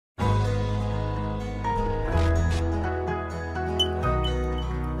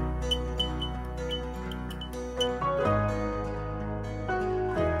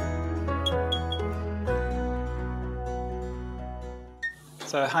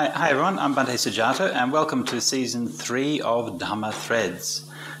So hi everyone, I'm Bhante Sujato and welcome to Season 3 of Dhammathreads.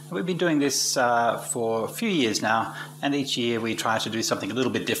 We've been doing this for a few years now, and each year we try to do something a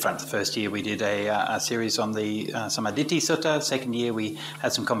little bit different. The first year we did a series on the Samadhi Sutta. Second year we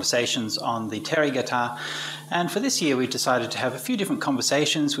had some conversations on the Therigatha. And for this year we've decided to have a few different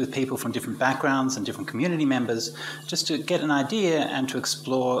conversations with people from different backgrounds and different community members, just to get an idea and to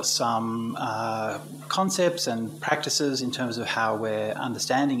explore some concepts and practices in terms of how we're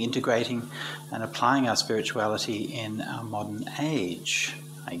understanding, integrating and applying our spirituality in our modern age.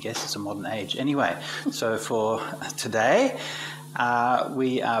 I guess it's a modern age. Anyway, so for today,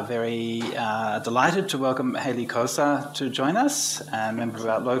 we are very delighted to welcome Halee Cosar to join us, a member of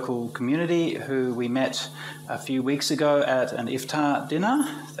our local community who we met a few weeks ago at an iftar dinner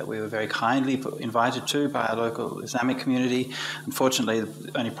that we were very kindly invited to by our local Islamic community. Unfortunately,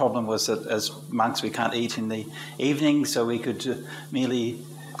 the only problem was that as monks we can't eat in the evening, so we could merely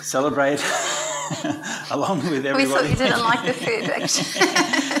celebrate along with everybody. We thought you didn't like the food, actually.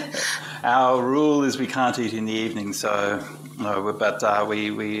 Our rule is we can't eat in the evening, so no. But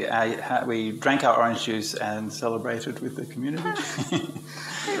we drank our orange juice and celebrated with the community.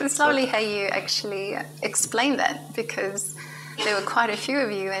 It was lovely how you actually explained that, because there were quite a few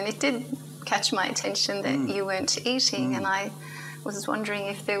of you, and it did catch my attention that you weren't eating, and I was wondering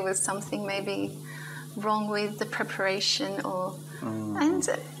if there was something maybe wrong with the preparation, or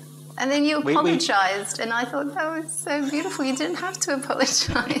and then you apologised, and I thought that was so beautiful. You didn't have to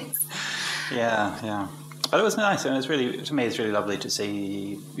apologise. Yeah. But it was nice, and to me, it's really lovely to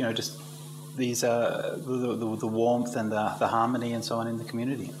see, just these the warmth and the harmony and so on in the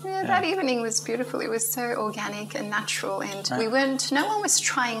community. Yeah, that evening was beautiful. It was so organic and natural, and no one was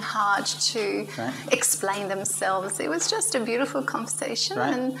trying hard to explain themselves. It was just a beautiful conversation,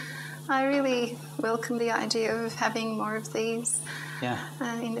 and I really welcome the idea of having more of these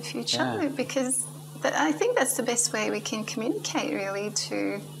in the future, because I think that's the best way we can communicate, really,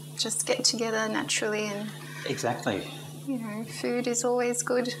 to just get together naturally. And exactly. Food is always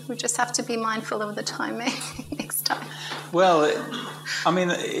good. We just have to be mindful of the time next time. Well,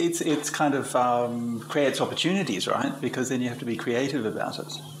 it's kind of creates opportunities, right? Because then you have to be creative about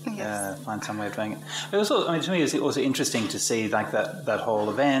it. Yes. Find some way of doing it. But also, to me, it's also interesting to see like that whole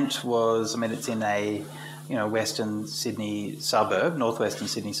event was. It's in a northwestern Sydney suburb,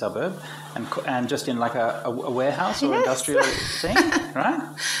 and just in like a warehouse or industrial thing, right?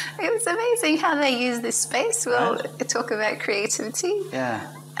 It was amazing how they use this space. Well, talk about creativity. Yeah.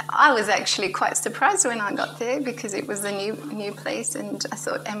 I was actually quite surprised when I got there, because it was a new place, and I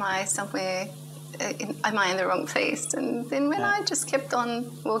thought, am I in the wrong place? And then when I just kept on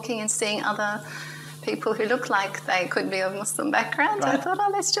walking and seeing other people who look like they could be of Muslim background, I thought,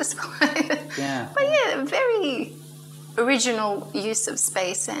 let's just follow it. Yeah. But very original use of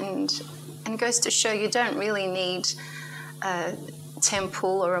space, and goes to show you don't really need a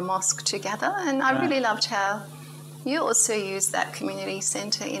temple or a mosque to gather. And I really loved how you also use that community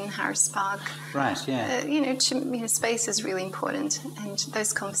centre in Harris Park. Right, yeah. Space is really important, and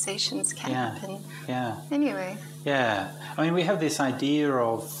those conversations can happen. Yeah. Anyway. Yeah. We have this idea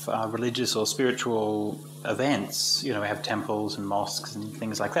of religious or spiritual events. We have temples and mosques and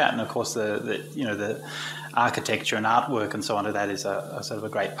things like that. And of course, the architecture and artwork and so on to that is a sort of a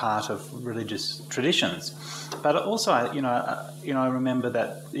great part of religious traditions. But also, I remember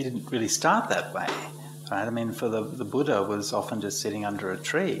that it didn't really start that way. Right? For the Buddha was often just sitting under a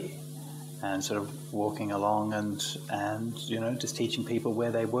tree and sort of walking along and just teaching people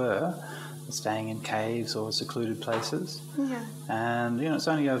where they were, staying in caves or secluded places. Yeah. And, it's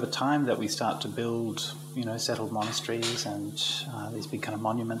only over time that we start to build, settled monasteries and these big kind of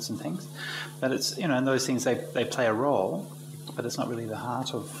monuments and things. But it's, and those things, they play a role, but it's not really the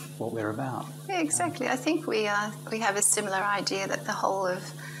heart of what we're about. Yeah, exactly. I think we have a similar idea that the whole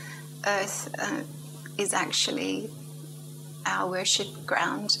of Earth is actually our worship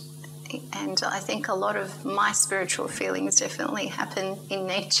ground. And I think a lot of my spiritual feelings definitely happen in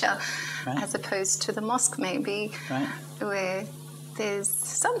nature, as opposed to the mosque, maybe, where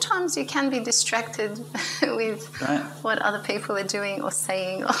sometimes you can be distracted with what other people are doing or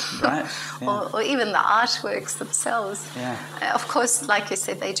saying, or even the artworks themselves. Yeah. Of course, like you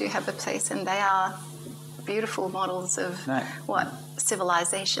said, they do have a place, and they are beautiful models of what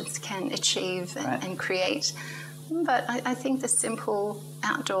civilizations can achieve and create. But I think the simple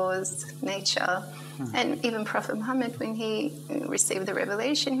outdoors, nature, and even Prophet Muhammad, when he received the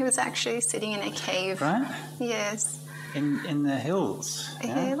revelation, he was actually sitting in a cave. Right? Yes. In the hills.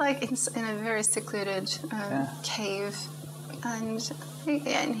 Yeah, like in a very secluded cave.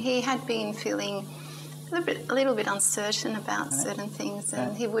 And he had been feeling a little bit uncertain about certain things,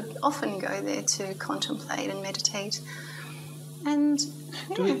 and he would often go there to contemplate and meditate. And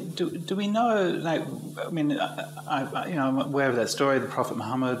do we know? Like, I mean, I'm aware of that story. The Prophet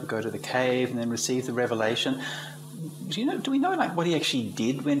Muhammad would go to the cave and then receive the revelation. Do we know like what he actually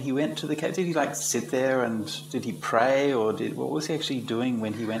did when he went to the cave? Did he like sit there and did he pray, or what was he actually doing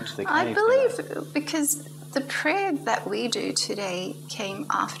when he went to the cave? I believe because the prayer that we do today came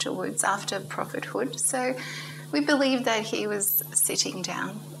afterwards, after prophethood. So we believe that he was sitting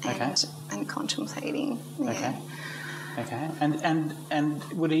down and contemplating. Yeah. Okay. And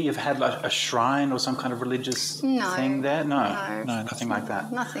would he have had like a shrine or some kind of religious thing there? No, nothing like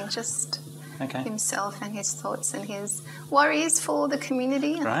that. Nothing, just himself and his thoughts and his worries for the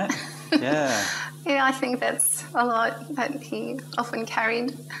community. Right. Yeah. Yeah, I think that's a lot that he often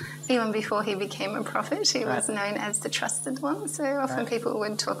carried. Even before he became a prophet, he was known as the trusted one. So often people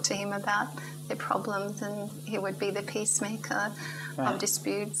would talk to him about their problems, and he would be the peacemaker of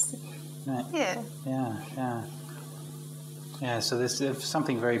disputes. Right. Yeah. Yeah, so there's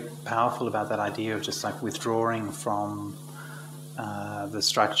something very powerful about that idea of just like withdrawing from the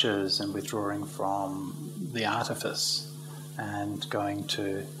structures and withdrawing from the artifice and going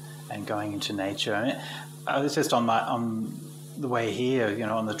into nature. I mean, I was just on the way here,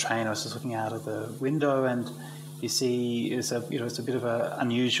 on the train. I was just looking out of the window, and you see it's a bit of an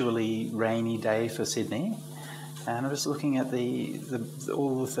unusually rainy day for Sydney. And I was looking at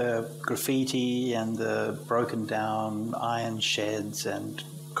all of the graffiti and the broken down iron sheds and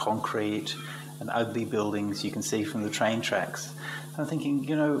concrete and ugly buildings you can see from the train tracks. I'm thinking,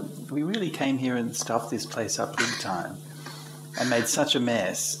 we really came here and stuffed this place up big time and made such a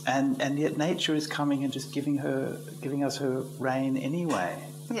mess. And yet nature is coming and just giving us her rain anyway.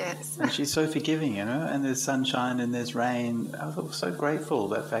 Yes. And she's so forgiving, and there's sunshine and there's rain. I was so grateful,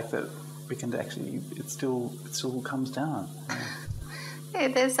 that fact that we can actually, it still comes down. Yeah,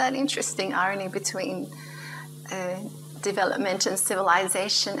 there's that interesting irony between development and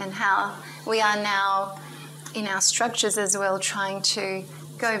civilization, and how we are now in our structures as well trying to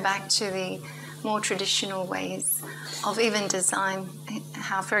go back to the more traditional ways of even design.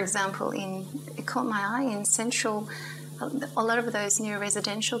 How, for example, it caught my eye in Central, a lot of those new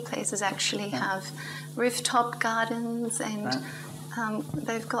residential places actually have rooftop gardens, and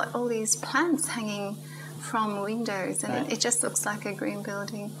they've got all these plants hanging from windows, and it just looks like a green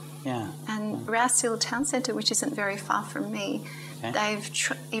building. Yeah. And Rouse Hill Town Centre, which isn't very far from me,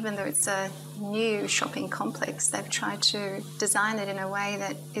 even though it's a new shopping complex, they've tried to design it in a way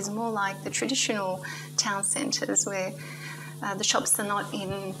that is more like the traditional town centres, where the shops are not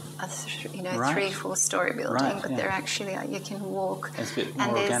in a 3-4 story building, but they're actually you can walk,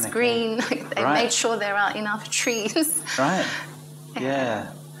 and there's green. They've made sure there are enough trees. Right.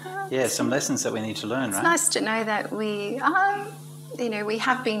 Yeah. Some lessons that we need to learn. It's nice to know that we are. We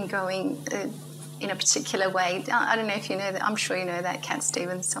have been going in a particular way. I don't know if you know that. I'm sure you know that Cat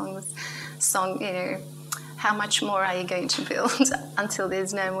Stevens song. How much more are you going to build until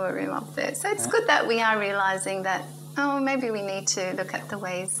there's no more room up there? So it's good that we are realising that, maybe we need to look at the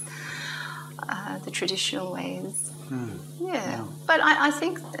ways, the traditional ways. Yeah. But I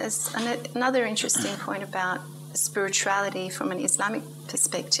think there's another interesting point about spirituality from an Islamic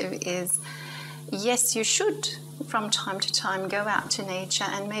perspective is, yes, you should from time to time go out to nature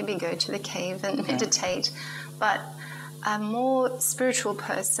and maybe go to the cave and meditate, but a more spiritual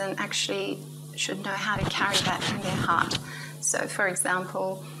person actually should know how to carry that in their heart. So, for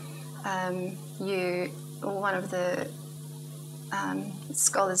example, one of the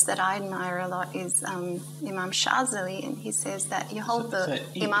scholars that I admire a lot is Imam Shazali, and he says that you hold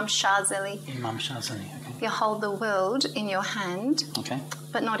Imam Shazali, okay. You hold the world in your hand,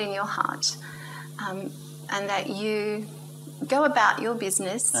 but not in your heart, and that you go about your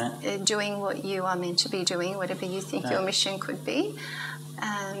business doing what you are meant to be doing, whatever you think your mission could be,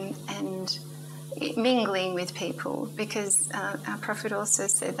 and mingling with people, because our Prophet also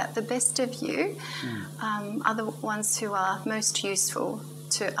said that the best of you are the ones who are most useful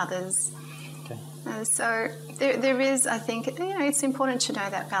to others. So there is, I think, it's important to know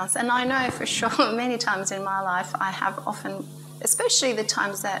that balance. And I know for sure many times in my life I have often, especially the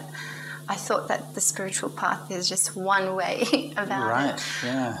times that I thought that the spiritual path is just one way about it.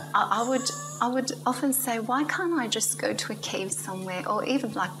 Yeah. I would often say, why can't I just go to a cave somewhere, or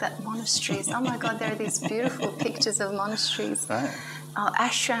even like that monasteries? Oh my God, there are these beautiful pictures of monasteries,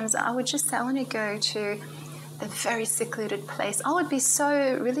 ashrams. I would just say, I want to go to a very secluded place. I would be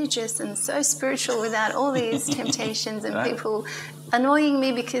so religious and so spiritual without all these temptations and people annoying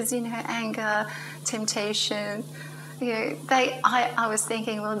me because, anger, temptation, I was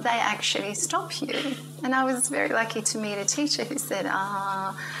thinking, well, they actually stop you. And I was very lucky to meet a teacher who said,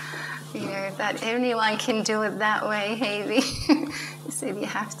 that anyone can do it that way, Halee. He said you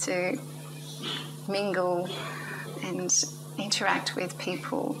have to mingle and interact with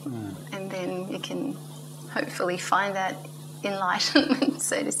people, and then you can hopefully find that enlightenment,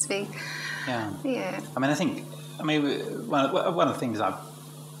 so to speak. Yeah. I mean, one of the things I've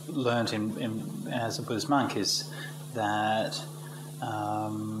learned as a Buddhist monk is that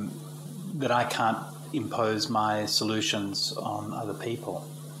that I can't impose my solutions on other people,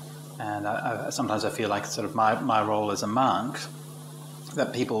 and sometimes I feel like sort of my role as a monk,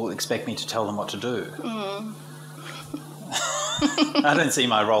 that people expect me to tell them what to do. I don't see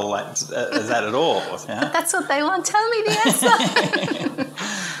my role as that at all. Yeah? But that's what they want. Tell me the answer.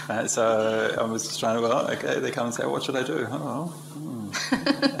 So I was just trying to, okay, they come and say, what should I do?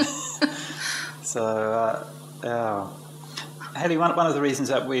 Halee, one of the reasons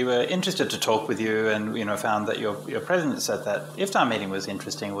that we were interested to talk with you and found that your presence at that iftar meeting was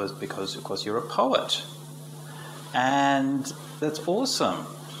interesting was because, of course, you're a poet. And that's awesome.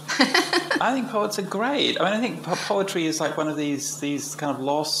 I think poets are great. I mean, I think poetry is like one of these kind of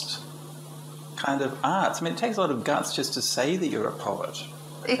lost kind of arts. I mean, it takes a lot of guts just to say that you're a poet.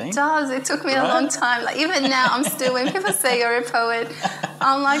 It does. It took me a long time. Like even now, I'm still, when people say you're a poet,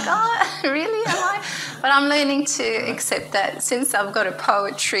 I'm like, oh, really? Am I? But I'm learning to accept that since I've got a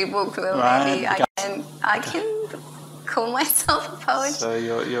poetry book, well, maybe I can call myself a poet. So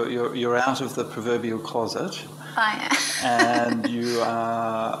you're out of the proverbial closet. I am. And you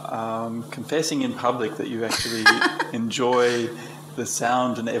are confessing in public that you actually enjoy the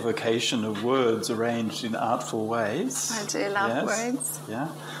sound and evocation of words arranged in artful ways. I do love words. Yeah.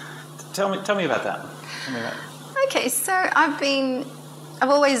 Tell me about that. Okay, so I've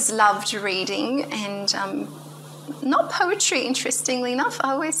always loved reading and not poetry, interestingly enough.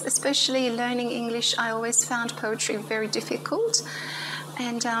 Especially learning English, I always found poetry very difficult.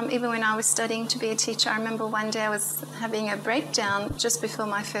 And even when I was studying to be a teacher, I remember one day I was having a breakdown just before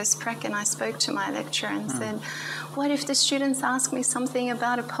my first prac, and I spoke to my lecturer and said, what if the students ask me something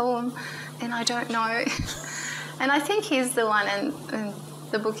about a poem and I don't know? And I think he's the one, and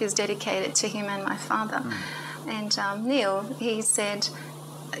the book is dedicated to him and my father. And Neil, he said,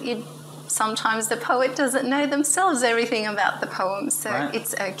 sometimes the poet doesn't know themselves everything about the poem, so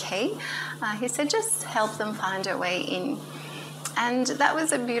it's okay. He said, just help them find a way in. And that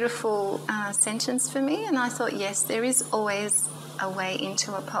was a beautiful sentence for me, and I thought, yes, there is always a way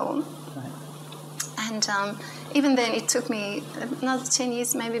into a poem. And even then, it took me another 10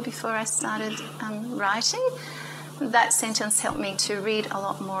 years maybe before I started writing. That sentence helped me to read a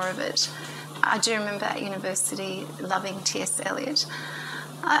lot more of it. I do remember at university loving T.S. Eliot.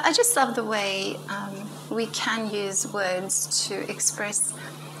 I just love the way we can use words to express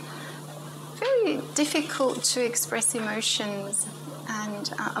very difficult to express emotions,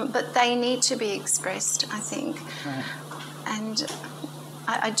 and but they need to be expressed, I think. And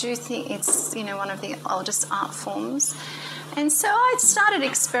I do think it's one of the oldest art forms. And so I started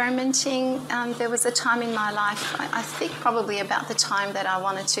experimenting. There was a time in my life, I think probably about the time that I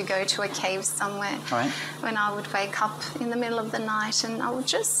wanted to go to a cave somewhere, when I would wake up in the middle of the night and I would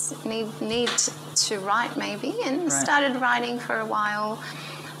just need to write maybe, and started writing for a while.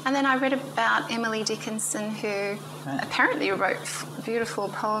 And then I read about Emily Dickinson, who apparently wrote beautiful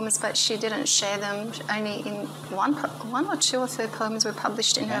poems, but she didn't share them. Only in one or two of her poems were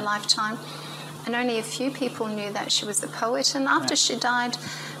published in her lifetime, and only a few people knew that she was a poet. And after she died,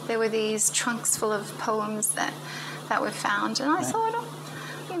 there were these trunks full of poems that were found. And I thought,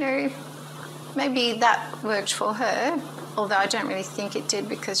 maybe that worked for her, although I don't really think it did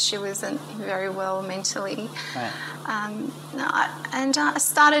because she wasn't very well mentally. And I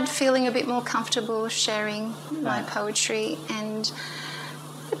started feeling a bit more comfortable sharing my poetry, and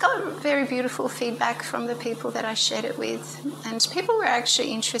I got very beautiful feedback from the people that I shared it with, and people were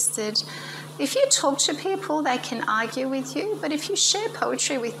actually interested. If you talk to people, they can argue with you, but if you share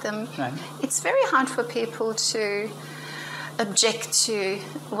poetry with them, it's very hard for people to object to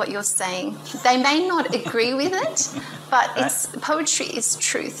what you're saying. They may not agree with it, but poetry is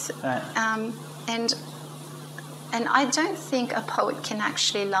truth. And I don't think a poet can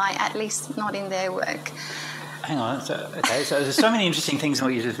actually lie, at least not in their work. Hang on. So there's so many interesting things in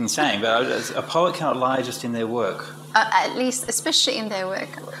what you've just been saying, but a poet cannot lie just in their work. At least, especially in their work.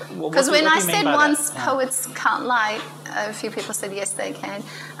 Because when I said once poets can't lie, a few people said yes, they can.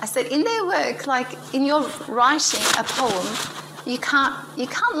 I said in their work, like in your writing a poem, you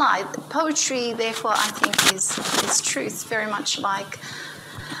can't lie. Poetry, therefore, I think is truth. Very much like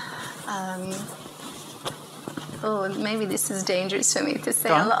oh, maybe this is dangerous for me to say,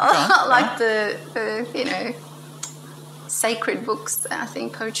 Go on. like the you know, sacred books. I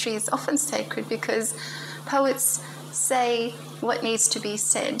think poetry is often sacred because poets say what needs to be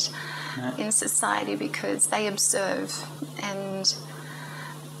said in society because they observe, and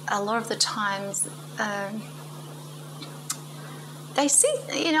a lot of the times they see,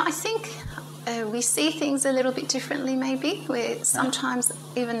 you know, I think we see things a little bit differently maybe, where sometimes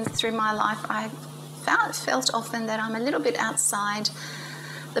even through my life I felt often that I'm a little bit outside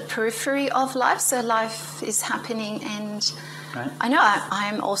the periphery of life, so life is happening and I know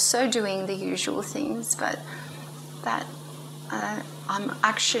I'm also doing the usual things, but that I'm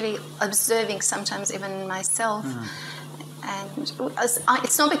actually observing sometimes even myself. And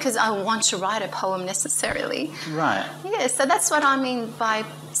it's not because I want to write a poem necessarily. Right. Yeah, so that's what I mean by,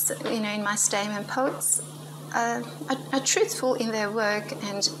 you know, in my statement, poets are truthful in their work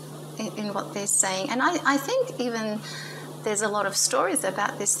and in what they're saying. And I think even there's a lot of stories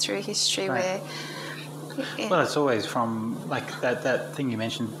about this through history where... Well, it's always from like that thing you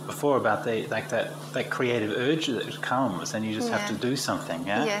mentioned before about that creative urge that comes and you just have to do something,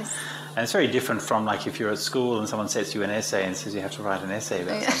 Yes. And it's very different from like if you're at school and someone sets you an essay and says you have to write an essay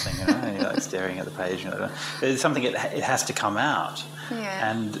about something, you know, and you're like staring at the page. You know, there's something it has to come out,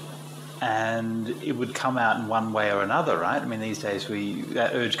 and it would come out in one way or another, right? I mean, these days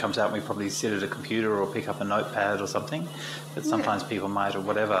that urge comes out and we probably sit at a computer or pick up a notepad or something, but sometimes people might or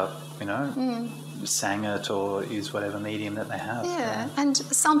whatever, you know, sang it or use whatever medium that they have. Yeah, and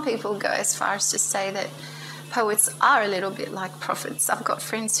some people go as far as to say that poets are a little bit like prophets. I've got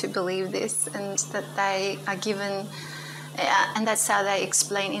friends who believe this and that they are given, and that's how they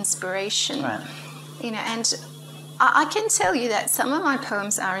explain inspiration. Right. You know, and I can tell you that some of my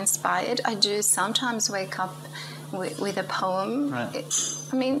poems are inspired. I do sometimes wake up with a poem. Right.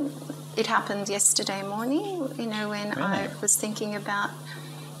 I mean, it happened yesterday morning, you know, when I was thinking about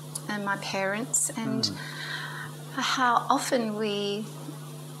my parents and how often we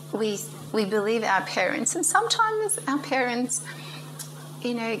believe our parents, and sometimes our parents,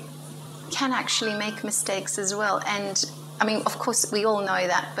 you know, can actually make mistakes as well. And I mean, of course, we all know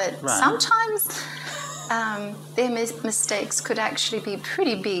that, but sometimes their mistakes could actually be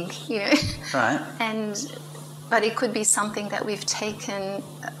pretty big, you know. Right. But it could be something that we've taken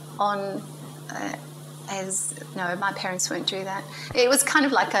on as, no, my parents won't do that. It was kind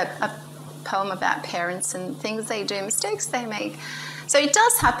of like a poem about parents and things they do, mistakes they make. So it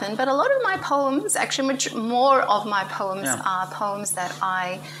does happen, but a lot of my poems, actually more of my poems are poems that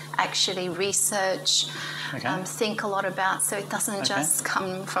I actually research, think a lot about, so it doesn't just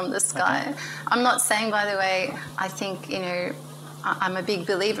come from the sky. I'm not saying, by the way, I think, you know, I'm a big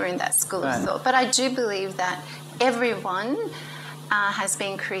believer in that school of thought, but I do believe that everyone has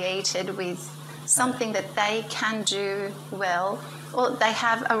been created with something that they can do well, or they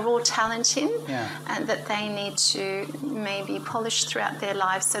have a raw talent in, and that they need to maybe polish throughout their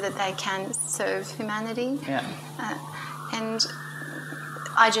lives so that they can serve humanity. And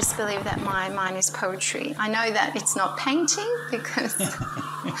I just believe that mine is poetry. I know that it's not painting because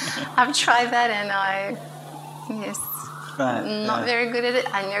I've tried that and I'm not very good at it.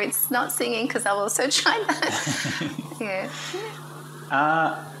 I know it's not singing because I've also tried that.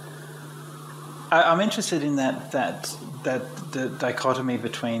 I'm interested in the dichotomy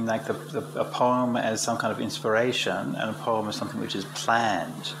between like a poem as some kind of inspiration and a poem as something which is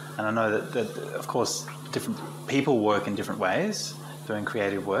planned. And I know that of course different people work in different ways doing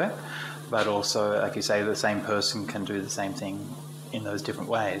creative work, but also, like you say, the same person can do the same thing in those different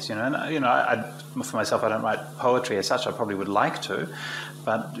ways. You know, and you know, I for myself, I don't write poetry as such. I probably would like to,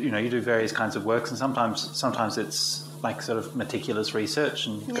 but you know, you do various kinds of works, and sometimes it's like sort of meticulous research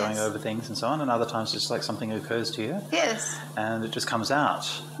and going over things and so on, and other times just like something occurs to you, and it just comes out.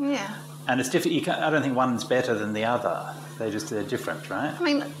 And it's different. I don't think one's better than the other. They're different, right? I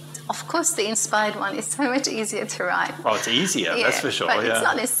mean, of course, the inspired one is so much easier to write. Oh, it's easier, that's for sure. But it's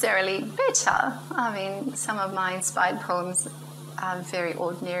not necessarily better. I mean, some of my inspired poems are very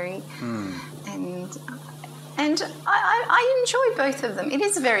ordinary, and I enjoy both of them. It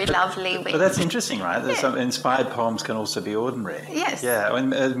is very lovely. But that's interesting, right? There's some inspired poems can also be ordinary. Yes. Yeah.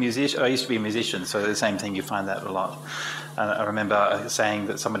 When I used to be a musician, so the same thing. You find that a lot. I remember saying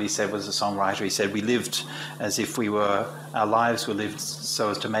that somebody said, was a songwriter, he said, we lived as if our lives were lived so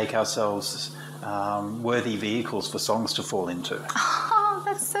as to make ourselves worthy vehicles for songs to fall into. Oh,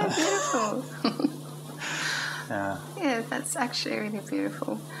 that's so beautiful. Yeah, that's actually really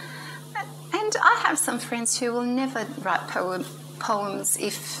beautiful. And I have some friends who will never write poems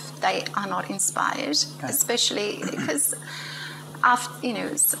if they are not inspired, especially because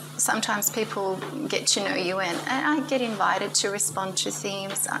after, sometimes people get to know you, and I get invited to respond to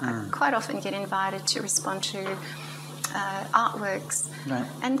themes. I quite often get invited to respond to artworks, right.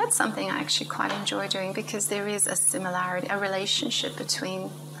 And that's something I actually quite enjoy doing, because there is a similarity, a relationship between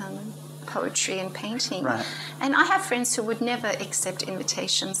poetry and painting. Right. And I have friends who would never accept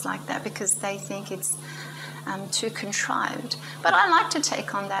invitations like that because they think it's too contrived. But I like to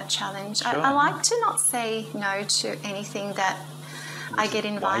take on that challenge. Sure. I like to not say no to anything that I get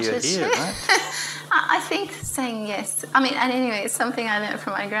invited why you're here, to. right? I think saying yes. I mean, and anyway, it's something I learned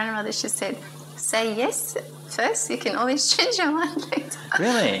from my grandmother. She said, say yes first, you can always change your mind later.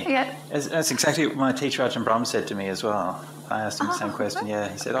 Really? Yeah. That's exactly what my teacher Ajahn Brahm said to me as well. I asked him the same question. Yeah,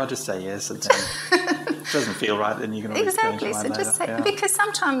 he said, "I'll just say yes, and then if it doesn't feel right, then you can always change your mind so just say, later." because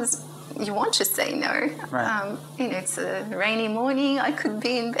sometimes you want to say no. Right. It's a rainy morning, I could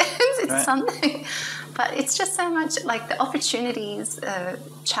be in bed, it's Right. Sunday. But it's just so much, like the opportunities,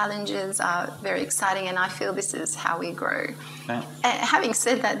 challenges are very exciting, and I feel this is how we grow. Right. Having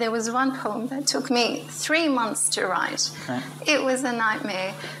said that, there was one poem that took me 3 months to write. Right. It was a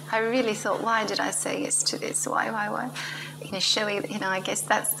nightmare. I really thought, why did I say yes to this? Why? Initially, I guess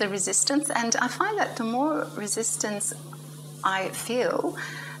that's the resistance. And I find that the more resistance I feel,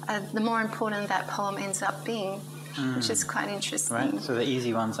 the more important that poem ends up being, which is quite interesting. Right. So the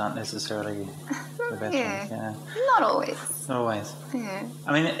easy ones aren't necessarily the best ones. Yeah. Not always. Not always. Yeah.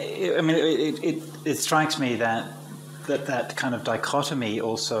 It strikes me that kind of dichotomy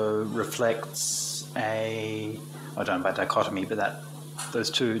also reflects I don't know about dichotomy, but that those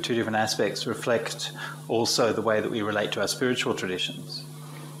two different aspects reflect also the way that we relate to our spiritual traditions.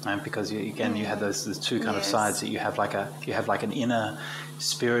 Right? Because you have those two kind of sides, that you have like an inner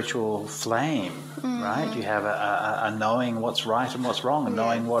spiritual flame, right? You have a knowing what's right and what's wrong, and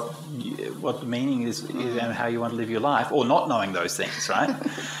knowing what the meaning is and how you want to live your life, or not knowing those things, right?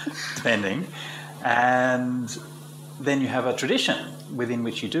 Depending. And then you have a tradition within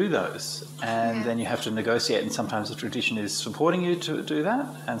which you do those, and then you have to negotiate, and sometimes the tradition is supporting you to do that,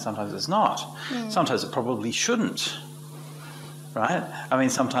 and sometimes it's not. Sometimes it probably shouldn't, right? I mean,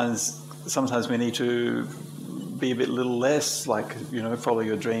 sometimes we need to be a little less like, follow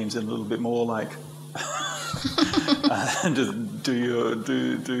your dreams, and a little bit more like just do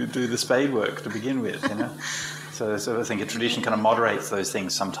the spade work to begin with, So I think a tradition kind of moderates those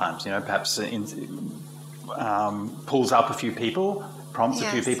things sometimes, perhaps pulls up a few people, prompts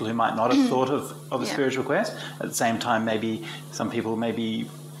a few people who might not have thought of a spiritual quest. At the same time, maybe some people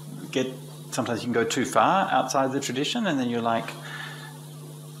sometimes you can go too far outside the tradition, and then you're like,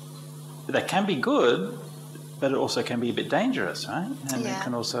 that can be good, but it also can be a bit dangerous, right? And it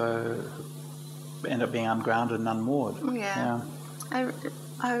can also end up being ungrounded and unmoored. Yeah.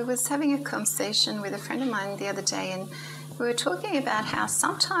 I was having a conversation with a friend of mine the other day, and we were talking about how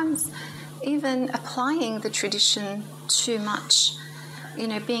sometimes even applying the tradition too much,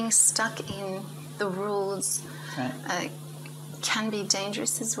 being stuck in the rules, can be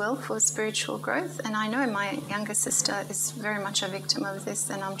dangerous as well for spiritual growth. And I know my younger sister is very much a victim of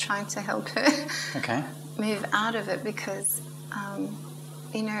this, and I'm trying to help her move out of it, because,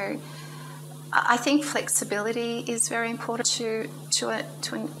 I think flexibility is very important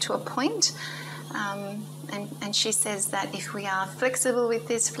to a point. And she says that if we are flexible with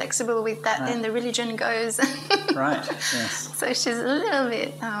this, flexible with that, then the religion goes. Right, yes. So she's a little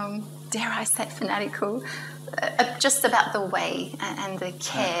bit, dare I say, fanatical, just about the way and the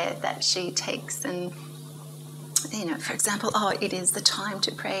care that she takes. And, for example, it is the time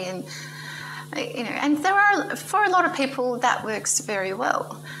to pray. And, and there are, for a lot of people, that works very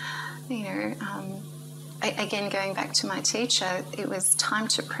well. Again, going back to my teacher, it was time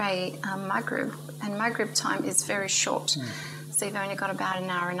to pray Maghrib, and Maghrib time is very short, so you've only got about an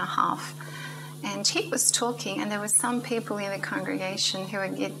hour and a half. And he was talking, and there were some people in the congregation who were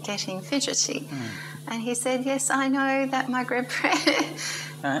getting fidgety. And he said, yes, I know that Maghrib prayer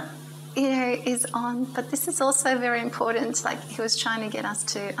is on, but this is also very important. Like, he was trying to get us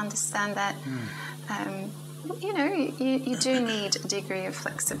to understand that you do need a degree of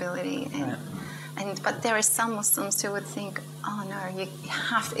flexibility, but there are some Muslims who would think, oh no, you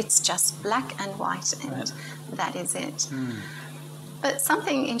have, it's just black and white, and that is it. But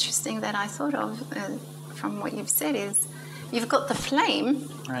something interesting that I thought of from what you've said is, you've got the flame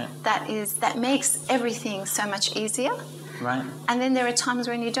that makes everything so much easier. Right. And then there are times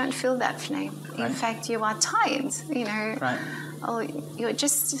when you don't feel that flame. In fact, you are tired, or you're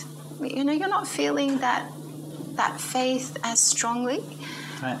just, you're not feeling that faith as strongly.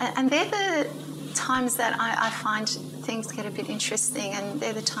 And they're the times that I find things get a bit interesting, and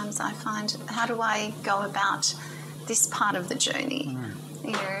they're the times I find, how do I go about this part of the journey.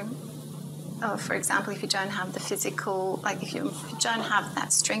 You know, for example, if you don't have the physical, like if you don't have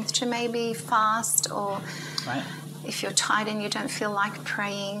that strength to maybe fast, or if you're tired and you don't feel like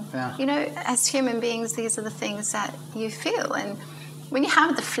praying, you know, as human beings, these are the things that you feel. And when you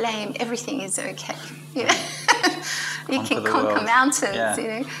have the flame, everything is okay. You know? You can conquer mountains, you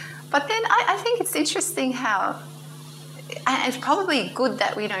know. But then I think it's interesting how, and it's probably good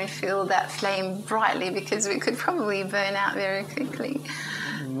that we don't feel that flame brightly, because we could probably burn out very quickly.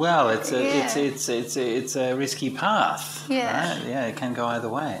 Well, it's a risky path. Right? Yeah, it can go either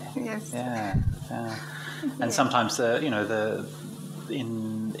way. Yes. And sometimes in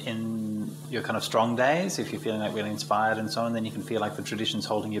your kind of strong days, if you're feeling like really inspired and so on, then you can feel like the tradition's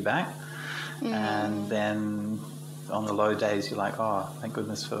holding you back. And then on the low days, you're like, oh, thank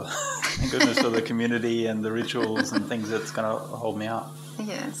goodness for the community and the rituals and things that's going to hold me up.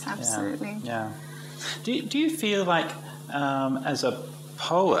 Yes, absolutely. Yeah. Do you feel like as a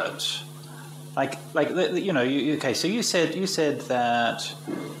poet, like you know, okay? So you said that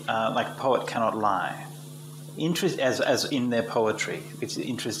like a poet cannot lie. Interest as in their poetry, which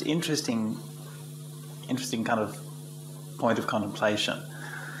is interesting kind of point of contemplation.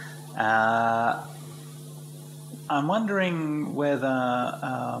 I'm wondering whether,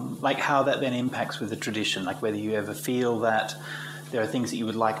 like, how that then impacts with the tradition, like whether you ever feel that there are things that you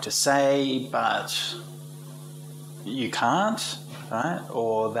would like to say but you can't, right?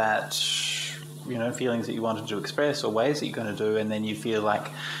 Or that, you know, feelings that you wanted to express or ways that you're going to do, and then you feel like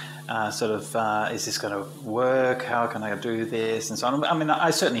is this going to work? How can I do this? And so on. I mean,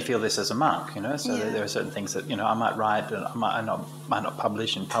 I certainly feel this as a monk, you know, so there are certain things that, you know, I might write and I might not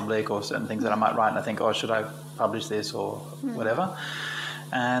publish in public, or certain things that I might write and I think, oh, should I publish this or whatever?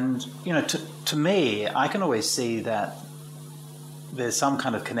 And, you know, to me, I can always see that there's some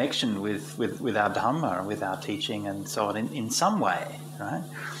kind of connection with our Dhamma and with our teaching and so on in some way, right?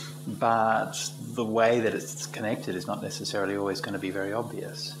 But the way that it's connected is not necessarily always going to be very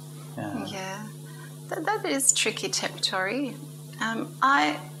obvious. Yeah. That is tricky territory.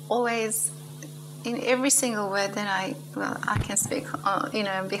 I always, in every single word that I can speak, you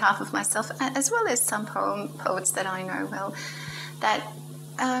know, on behalf of myself, as well as some poets that I know well, that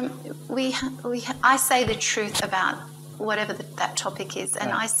I say the truth about whatever that topic is,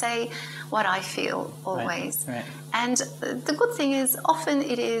 and I say what I feel always. Right. And the good thing is, often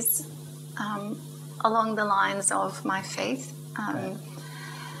it is along the lines of my faith.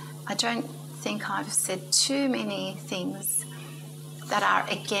 I don't think I've said too many things that are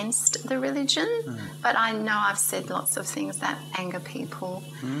against the religion, but I know I've said lots of things that anger people.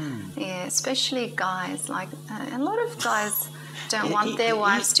 Yeah, especially guys. Like a lot of guys don't want their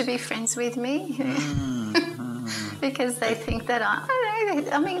wives to be friends with me because they think that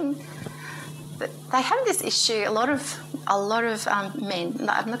I mean, they have this issue. A lot of men.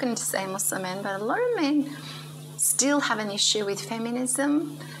 I'm not going to say Muslim men, but a lot of men still have an issue with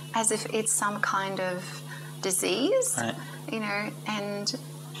feminism, as if it's some kind of disease, you know, and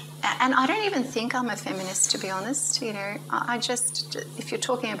I don't even think I'm a feminist, to be honest. You know, I just, if you're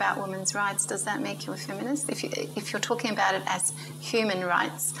talking about women's rights, does that make you a feminist? If you're talking about it as human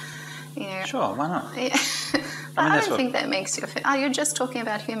rights, you know, sure, why not? Yeah. But I don't think that makes you a feminist. You're just talking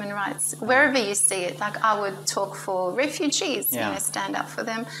about human rights wherever you see it. Like I would talk for refugees, you know, stand up for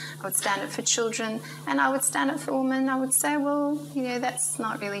them. I would stand up for children, and I would stand up for women. I would say, well, you know, that's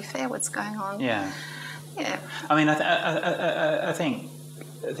not really fair. What's going on? Yeah. I mean, I think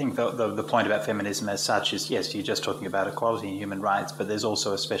the point about feminism as such is, yes, you're just talking about equality and human rights, but there's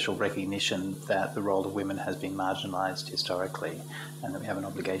also a special recognition that the role of women has been marginalised historically, and that we have an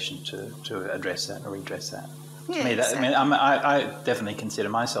obligation to address that or redress that. Yeah, exactly. I definitely consider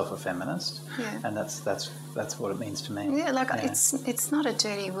myself a feminist, and that's what it means to me. Yeah, like it's not a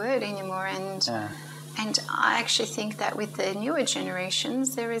dirty word anymore, and I actually think that with the newer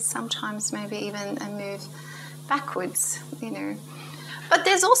generations, there is sometimes maybe even a move backwards, you know. But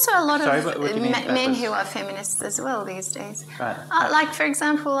there's also a lot of men who are feminists as well these days. Right. Like, for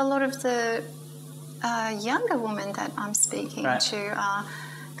example, a lot of the younger women that I'm speaking to are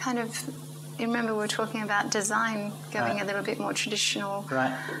kind of, you remember we were talking about design going a little bit more traditional.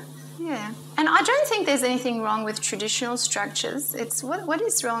 Right. Yeah. And I don't think there's anything wrong with traditional structures. It's what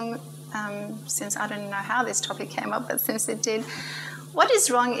is wrong, since I don't know how this topic came up, but since it did, what is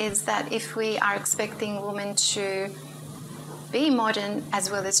wrong is that if we are expecting women to be modern as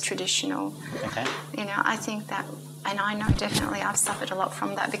well as traditional. Okay. You know, I think that, and I know definitely I've suffered a lot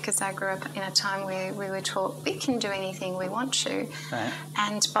from that, because I grew up in a time where we were taught we can do anything we want to. Right.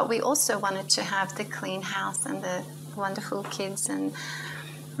 But we also wanted to have the clean house and the wonderful kids and,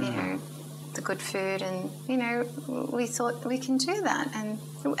 you know, the good food, and we thought we can do that. And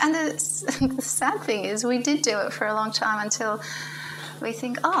the sad thing is, we did do it for a long time until we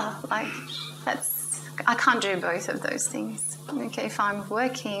think, I can't do both of those things. Okay, if I'm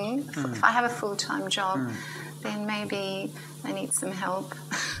working, if I have a full-time job, then maybe I need some help.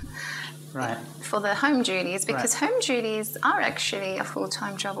 Right. For the home duties, because home duties are actually a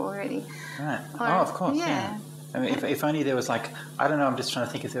full-time job already. Right. Or, of course. Yeah. I mean, if only there was I don't know, I'm just trying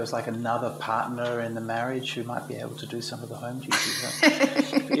to think if there was another partner in the marriage who might be able to do some of the home duties.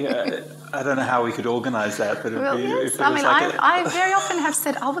 Right? I don't know how we could organise that, but I very often have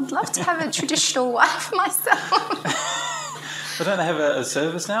said I would love to have a traditional wife myself. But don't they have a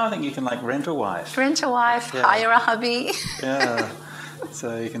service now? I think you can rent a wife. Rent a wife, hire a hubby. Yeah.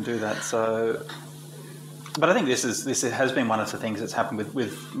 So you can do that. But I think this has been one of the things that's happened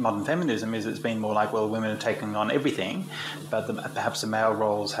with modern feminism, is it's been more women are taking on everything, but perhaps the male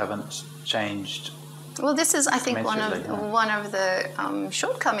roles haven't changed. Well, this is, I think, one of the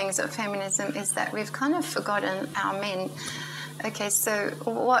shortcomings of feminism, is that we've kind of forgotten our men. Okay, so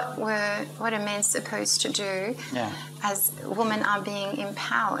what are men supposed to do? Yeah. As women are being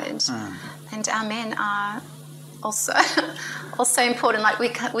empowered, and our men are also important.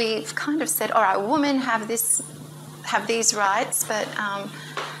 We've kind of said, all right, women have these rights, but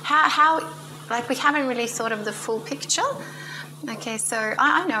how we haven't really thought of the full picture. Okay, so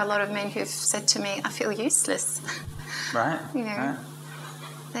I know a lot of men who've said to me, I feel useless. Right. Right.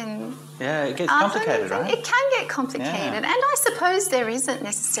 Then it gets complicated, right? It can get complicated, and I suppose there isn't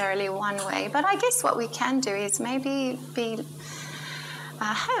necessarily one way. But I guess what we can do is maybe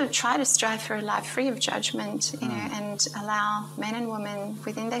try to strive for a life free of judgment, and allow men and women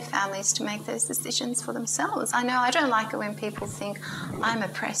within their families to make those decisions for themselves. I know I don't like it when people think, I'm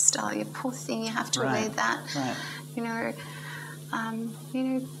oppressed. Oh, you poor thing, you have to wear that. Right.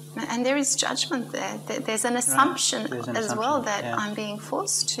 And there is judgment there. There's an assumption as well that I'm being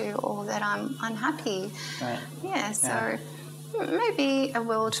forced to, or that I'm unhappy. Right. Yeah. So maybe a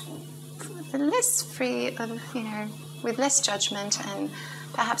world less free of, with less judgment, and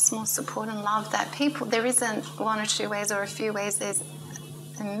perhaps more support and love, that there isn't one or two ways or a few ways, there's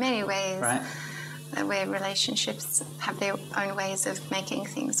many ways where relationships have their own ways of making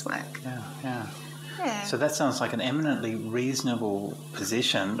things work. Yeah. So that sounds like an eminently reasonable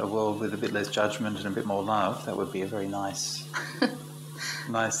position, a world with a bit less judgment and a bit more love. That would be a very nice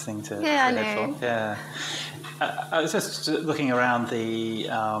thing to head for. Yeah. I was just looking around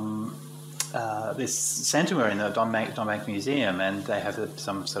this centre we're in, the Dhammanet Museum, and they have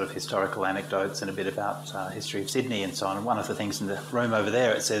some sort of historical anecdotes and a bit about history of Sydney and so on. And one of the things in the room over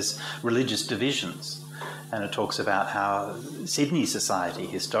there, it says religious divisions, and it talks about how Sydney society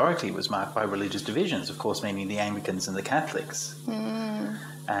historically was marked by religious divisions, of course meaning the Anglicans and the Catholics.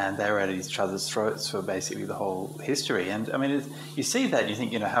 And they were at each other's throats for basically the whole history. And I mean, you see that and you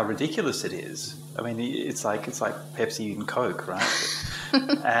think, how ridiculous it is. I mean, it's like Pepsi and Coke, right?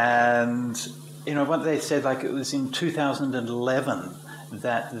 And what they said, it was in 2011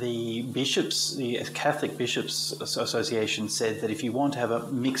 that the Catholic Bishops Association said that if you want to have a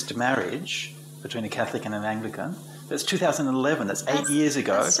mixed marriage between a Catholic and an Anglican, that's 2011. That's 8 years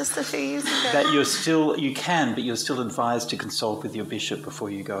ago. That's just a few years ago. That you can, but you're still advised to consult with your bishop before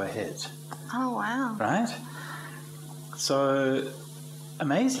you go ahead. Oh wow! Right. So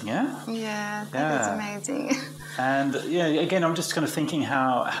amazing, yeah. Yeah, that is amazing. And again, I'm just kind of thinking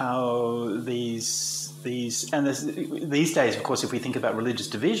how these days, of course, if we think about religious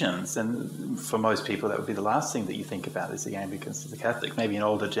divisions, then for most people that would be the last thing that you think about is the Anglicans and the Catholic. Maybe an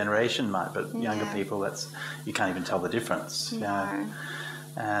older generation might, but younger people, you can't even tell the difference. No.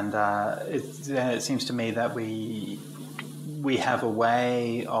 And it seems to me that we have a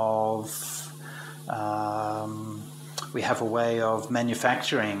way of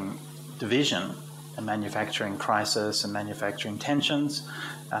manufacturing division and manufacturing crisis and manufacturing tensions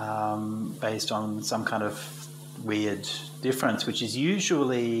based on some kind of weird difference, which is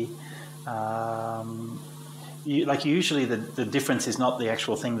usually usually the difference is not the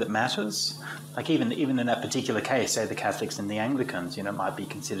actual thing that matters. Like even in that particular case, say the Catholics and the Anglicans, might be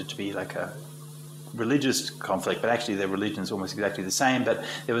considered to be like a religious conflict, but actually their religion's almost exactly the same. But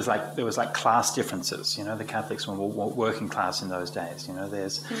there was class differences. The Catholics were working class in those days.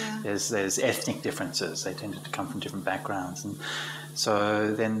 There's ethnic differences. They tended to come from different backgrounds, and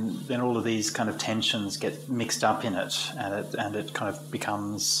so then all of these kind of tensions get mixed up in it, and it kind of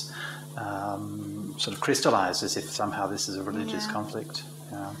becomes sort of crystallized as if somehow this is a religious conflict.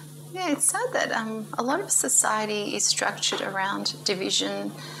 Yeah, it's sad that a lot of society is structured around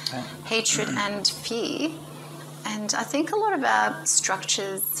division, hatred and fear. And I think a lot of our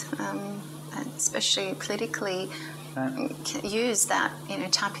structures especially politically, use that,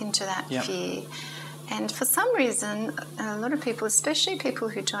 tap into that fear. And for some reason, a lot of people, especially people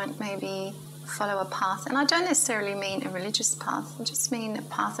who don't maybe follow a path, and I don't necessarily mean a religious path, I just mean a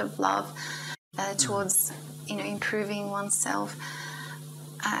path of love towards, improving oneself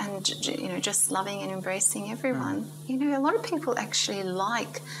and, just loving and embracing everyone. A lot of people actually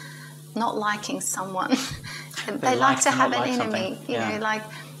like not liking someone. They like to have an enemy. Like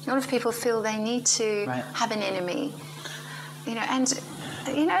a lot of people feel they need to have an enemy. And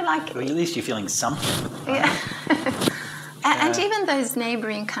like... Well, at least you're feeling something. Yeah. And even those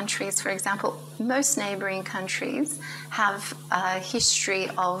neighbouring countries, for example, most neighbouring countries have a history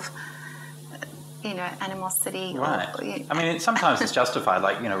of, animosity. Right. I mean, sometimes it's justified,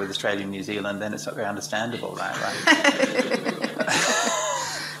 like, with Australia and New Zealand, then it's not very understandable, right?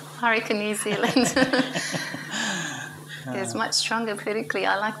 I reckon New Zealand is much stronger politically.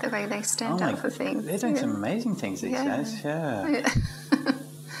 I like the way they stand up for things. They're doing some amazing things these days,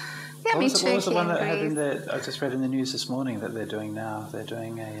 Yeah, me what was the one that too. had in the? I just read in the news this morning that they're doing now. They're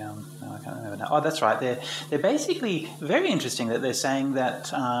doing a. I can't remember now. Oh, that's right. They're basically very interesting that they're saying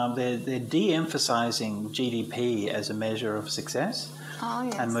that they're de-emphasizing GDP as a measure of success. Oh,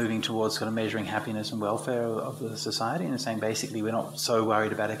 yes. And moving towards kind of measuring happiness and welfare of the society, and saying basically we're not so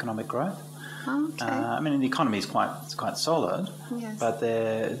worried about economic growth. Okay. I mean, the economy is quite solid, yes. but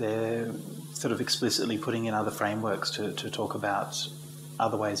they're sort of explicitly putting in other frameworks to talk about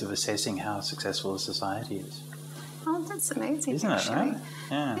other ways of assessing how successful a society is. Oh, that's amazing. Isn't actually. it, right?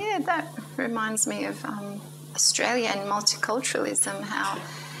 Yeah. Yeah, that reminds me of Australia and multiculturalism, how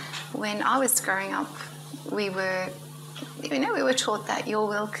when I was growing up, we were taught that you're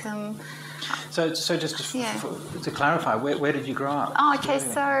welcome. So just to clarify, where did you grow up? Oh, okay,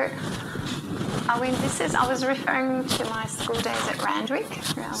 so I was referring to my school days at Randwick.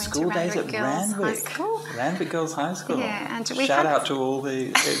 School days at Randwick. High School. Randwick Girls High School. Yeah, and shout out to all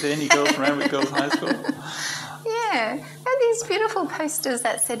the any girls from Randwick Girls High School. Yeah, and these beautiful posters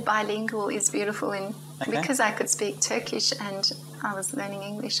that said bilingual is beautiful, and because I could speak Turkish and I was learning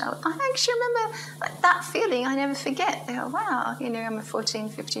English, I actually remember that feeling. I never forget. They go, wow, I'm a 14,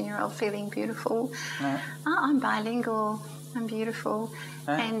 15-year-old feeling beautiful. Right. I'm bilingual. I'm beautiful.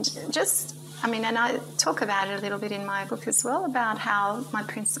 Right. And just, and I talk about it a little bit in my book as well, about how my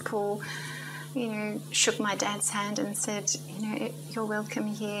principal, shook my dad's hand and said, you're welcome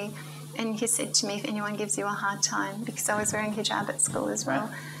here. And he said to me, if anyone gives you a hard time, because I was wearing hijab at school as well,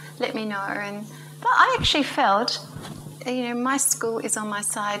 let me know. But I actually felt, my school is on my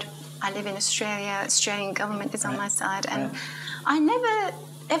side. I live in Australia. Australian government is on my side. And I never,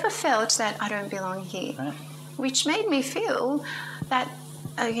 ever felt that I don't belong here, which made me feel that,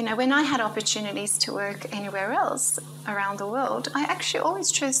 when I had opportunities to work anywhere else around the world, I actually always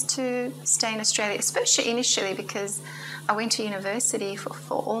chose to stay in Australia, especially initially because I went to university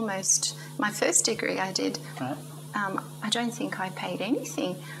for almost my first degree I did. Right. I don't think I paid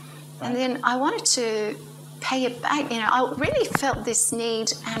anything. Right. And then I wanted to pay it back. I really felt this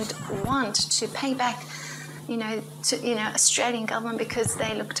need and want to pay back, to Australian government because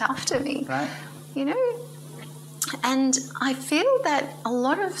they looked after me. Right. And I feel that a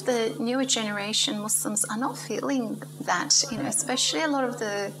lot of the newer generation Muslims are not feeling that, especially a lot of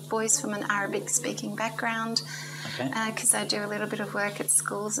the boys from an Arabic-speaking background, because I do a little bit of work at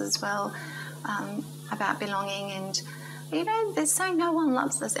schools as well about belonging, and they're saying no one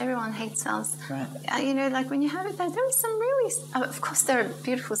loves us, everyone hates us. Right. Like when you have it there are some really, of course there are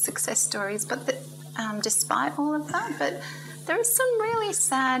beautiful success stories, but despite all of that, but there are some really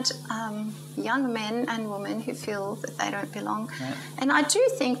sad young men and women who feel that they don't belong. Right. And I do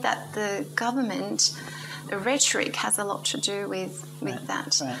think that the government, the rhetoric has a lot to do with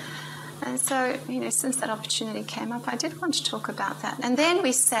that. Right. And so, since that opportunity came up, I did want to talk about that. And then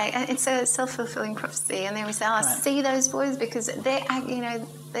we say, it's a self-fulfilling prophecy, and then we say, see those boys because they're acting like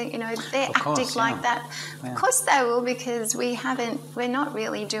that. Yeah. Of course they will, because we're not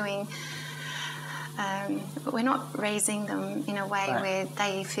really doing... we're not raising them in a way where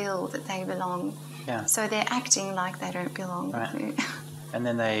they feel that they belong. Yeah. So they're acting like they don't belong. Right. And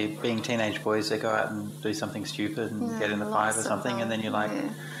then they, being teenage boys, they go out and do something stupid and get in a fight or something, and then you're like...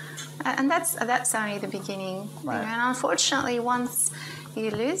 Yeah. And that's only the beginning. Right. And unfortunately, once you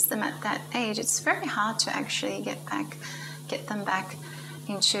lose them at that age, it's very hard to actually get them back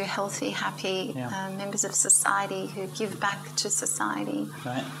into healthy, happy members of society who give back to society.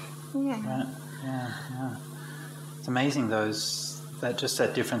 Right. Yeah. Right. Yeah. It's amazing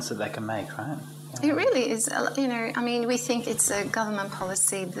that difference that they can make, right? Yeah. It really is. We think it's a government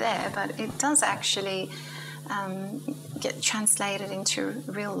policy there, but it does actually get translated into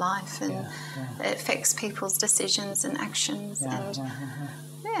real life, and it affects people's decisions and actions.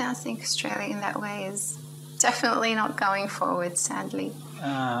 I think Australia in that way is definitely not going forward, sadly.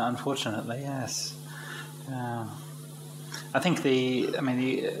 Unfortunately, yes. I think I'm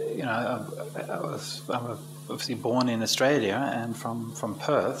obviously born in Australia and from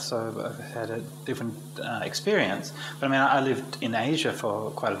Perth, so I've had a different experience. But I mean, I lived in Asia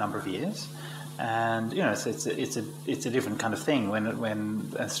for quite a number of years, and it's a different kind of thing when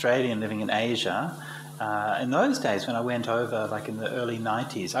an Australian living in Asia. In those days, when I went over, like in the early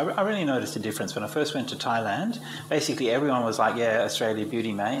 90s, I really noticed a difference. When I first went to Thailand, basically everyone was like, yeah, Australia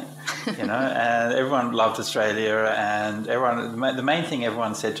beauty, mate, and everyone loved Australia, and the main thing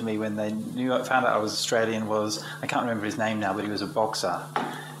everyone said to me when they found out I was Australian was, I can't remember his name now, but he was a boxer.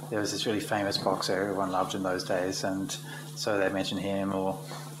 There was this really famous boxer everyone loved in those days, and so they mentioned him,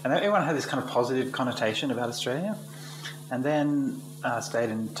 and everyone had this kind of positive connotation about Australia. And then stayed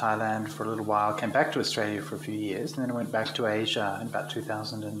in Thailand for a little while, came back to Australia for a few years, and then I went back to Asia in about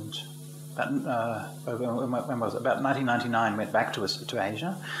 2000 and when was it? About 1999, went back to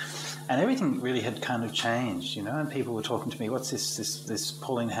Asia, and everything really had kind of changed, and people were talking to me, what's this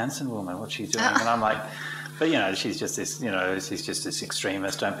Pauline Hanson woman, what's she doing? And I'm like, but she's just this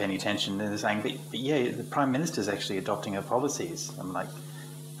extremist, don't pay any attention. And they're saying, but yeah, the Prime Minister's actually adopting her policies. I'm like,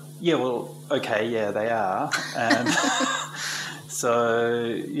 yeah, well, okay, yeah, they are. And so,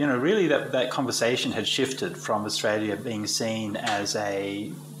 really that conversation had shifted from Australia being seen as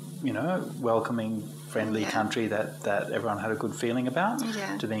a, welcoming, friendly country that everyone had a good feeling about,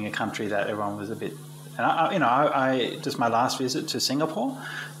 to being a country that everyone was a bit... And, I just my last visit to Singapore,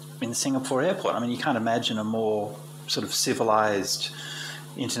 in the Singapore airport, I mean, you can't imagine a more sort of civilised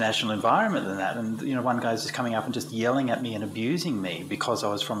international environment than that, and one guy's just coming up and just yelling at me and abusing me because I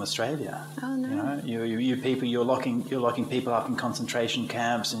was from Australia. Oh no! You people, you're locking people up in concentration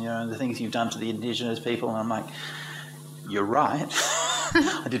camps, and the things you've done to the indigenous people. And I'm like, you're right.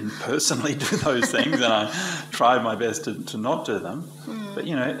 I didn't personally do those things, and I tried my best to not do them. But I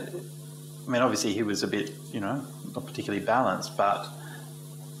mean, obviously he was a bit, not particularly balanced, but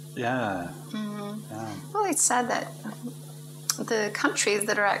yeah. Well, it's sad that the countries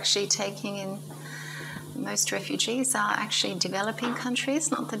that are actually taking in most refugees are actually developing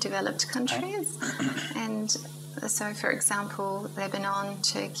countries, not the developed countries. And so, for example, Lebanon,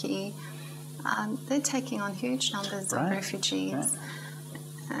 Turkey, they're taking on huge numbers of refugees.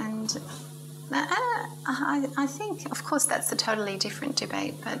 And I think, of course, that's a totally different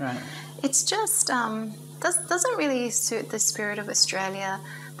debate, but it's just doesn't really suit the spirit of Australia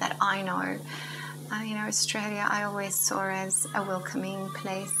that I know. Australia I always saw as a welcoming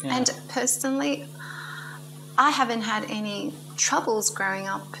place. And personally, I haven't had any troubles growing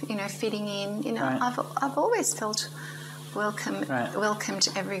up, fitting in. I've always felt welcomed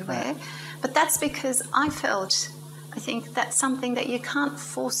everywhere. But that's because I think that's something that you can't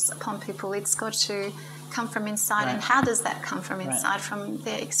force upon people. It's got to come from inside. And how does that come from inside? From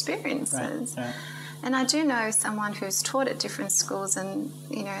their experiences. And I do know someone who's taught at different schools, and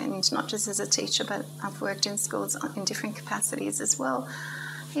and not just as a teacher, but I've worked in schools in different capacities as well.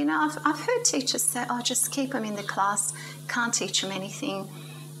 I've heard teachers say, "Oh, just keep them in the class. Can't teach them anything."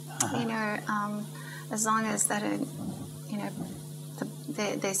 As long as that,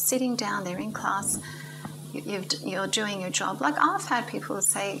 they're sitting down, they're in class. You're doing your job. Like I've had people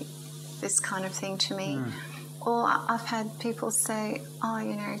say this kind of thing to me, or I've had people say, "Oh,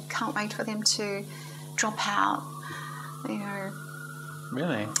 can't wait for them to drop out."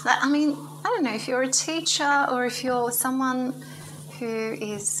 Really? I mean, I don't know if you're a teacher or if you're someone who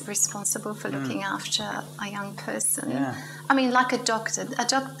is responsible for looking after a young person. I mean, like a doctor. A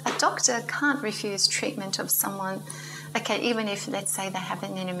doctor can't refuse treatment of someone. Okay, even if, let's say, they have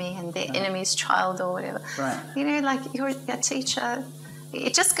an enemy and their enemy's child or whatever. Like you're a teacher.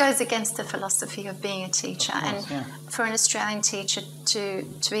 It just goes against the philosophy of being a teacher. Course, and for an Australian teacher to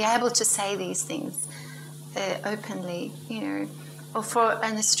be able to say these things openly, or for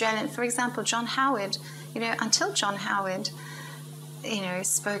an Australian, for example, John Howard, until John Howard,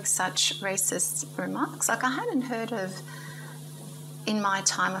 spoke such racist remarks, like I hadn't heard of in my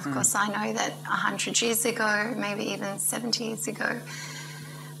time. Of course, I know that 100 years ago, maybe even 70 years ago,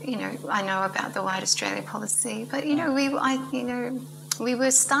 I know about the White Australia policy, but we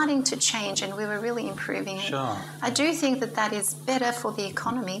were starting to change and we were really improving. Sure. I do think that is better for the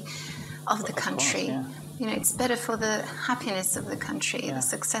economy of the country. Course, it's better for the happiness of the country, the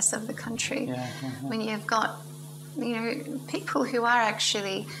success of the country. When you've got, people who are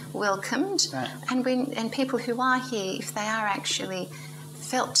actually welcomed, and people who are here, if they are actually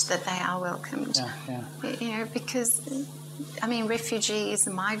felt that they are welcomed. Because, I mean, refugees,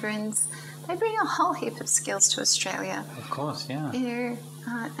 migrants, they bring a whole heap of skills to Australia. Of course, yeah.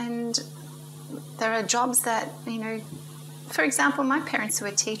 And there are jobs that, for example, my parents who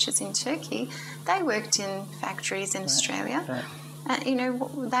were teachers in Turkey, they worked in factories in Australia. Right.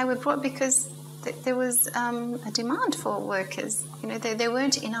 They were brought because there was a demand for workers. There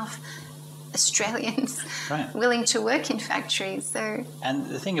weren't enough Australians willing to work in factories. So, and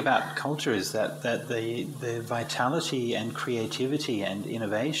the thing about culture is that the vitality and creativity and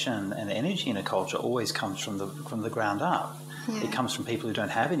innovation and energy in a culture always comes from the ground up. Yeah. It comes from people who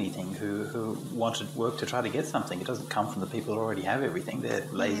don't have anything, who want to work to try to get something. It doesn't come from the people who already have everything. They're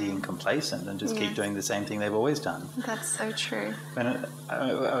lazy and complacent and just keep doing the same thing they've always done. That's so true. When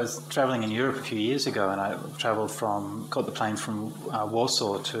I was travelling in Europe a few years ago, and I caught the plane from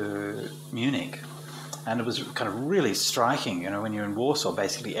Warsaw to Munich, and it was kind of really striking. When you're in Warsaw,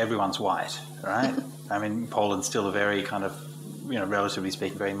 basically everyone's white, right? I mean, Poland's still a very kind of, relatively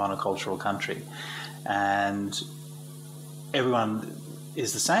speaking, very monocultural country, and everyone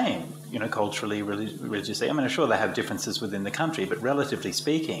is the same, culturally, religiously. I mean, sure, they have differences within the country, but relatively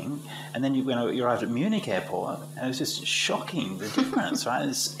speaking. And then you arrived at Munich airport, and it was just shocking, the difference, right?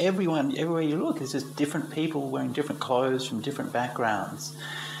 It's everywhere you look, it's just different people wearing different clothes from different backgrounds.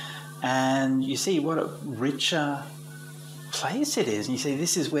 And you see what a richer place it is, and you see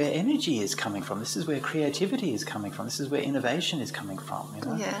this is where energy is coming from, this is where creativity is coming from, this is where innovation is coming from,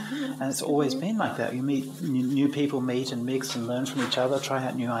 and it's always been like that. You meet new people, meet and mix and learn from each other, try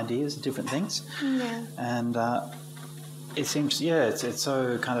out new ideas and different things, and it seems it's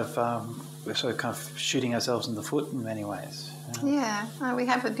so kind of we're so kind of shooting ourselves in the foot in many ways. We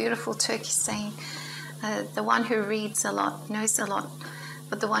have a beautiful Turkish saying, the one who reads a lot knows a lot,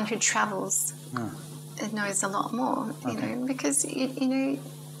 but the one who travels it knows a lot more, because, like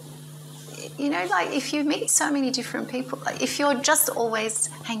if you meet so many different people, like if you're just always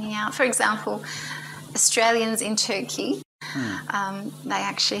hanging out, for example, Australians in Turkey, they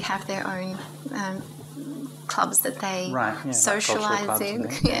actually have their own clubs that they socialise in.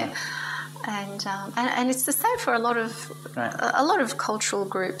 And it's the same for a lot of cultural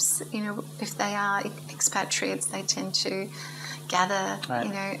groups. If they are expatriates, they tend to gather,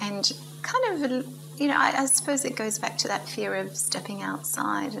 and kind of, I suppose it goes back to that fear of stepping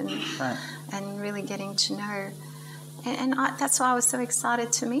outside and really getting to know. And that's why I was so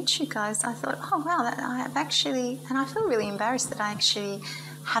excited to meet you guys. I thought, oh, wow, and I feel really embarrassed that I actually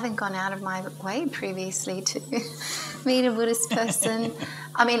haven't gone out of my way previously to meet a Buddhist person.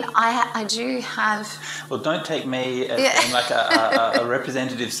 I mean, I do have... Well, don't take me as like a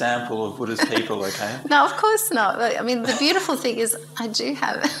representative sample of Buddhist people, okay? No, of course not. I mean, the beautiful thing is I do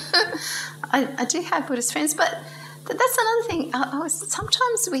have Buddhist friends, but that's another thing.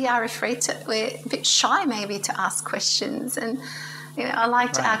 Sometimes we are we're a bit shy maybe to ask questions, and I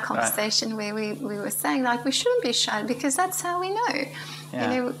liked our conversation where we were saying, like, we shouldn't be shy because that's how we know.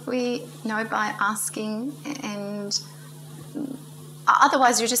 We know by asking, and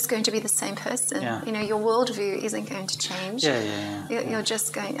otherwise you're just going to be the same person. Your worldview isn't going to change. You're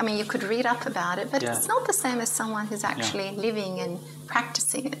just going... I mean, you could read up about it, but it's not the same as someone who's actually living and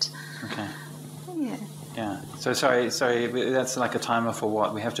practicing it. Okay. So sorry, that's like a timer for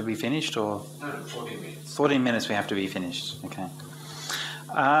what? We have to be finished, or? No, 14 minutes. 14 minutes we have to be finished. Okay.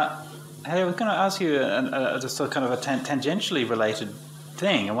 Hey, I was going to ask you just a kind of a tangentially related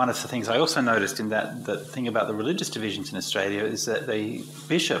thing, and one of the things I also noticed in that thing about the religious divisions in Australia is that the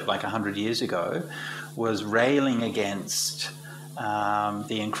bishop, like 100 years ago, was railing against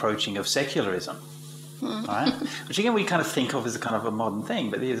the encroaching of secularism, right? Which again we kind of think of as a kind of a modern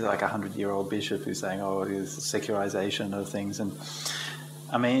thing, but there's like a 100-year-old bishop who's saying, oh, there's secularization of things. And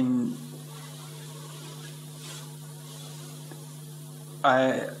I mean,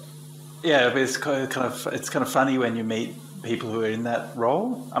 it's kind of funny when you meet people who are in that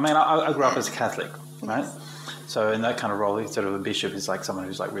role. I mean, I grew up as a Catholic, right? Yes. So in that kind of role, sort of a bishop is like someone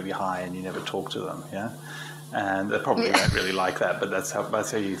who's like really high, and you never talk to them, and they probably don't really like that, but that's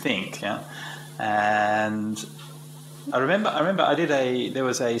how you think, And I remember there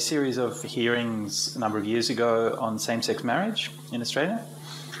was a series of hearings a number of years ago on same-sex marriage in Australia,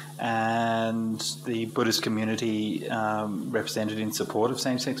 and the Buddhist community represented in support of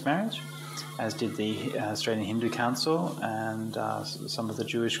same-sex marriage, as did the Australian Hindu Council and some of the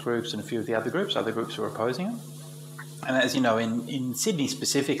Jewish groups and a few of the other groups were opposing it. And as you know, in Sydney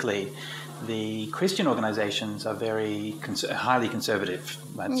specifically, the Christian organisations are very highly conservative.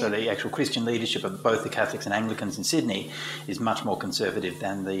 Right? So the actual Christian leadership of both the Catholics and Anglicans in Sydney is much more conservative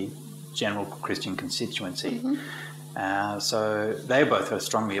than the general Christian constituency. So they both were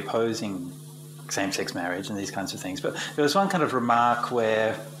strongly opposing same-sex marriage and these kinds of things. But there was one kind of remark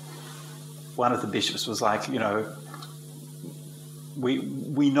where one of the bishops was like, we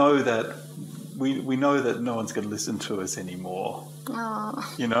know that we know that no one's going to listen to us anymore.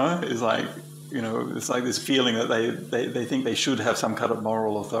 Oh. It's like, it's like this feeling that they think they should have some kind of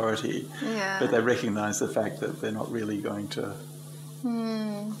moral authority, but they recognise the fact that they're not really going to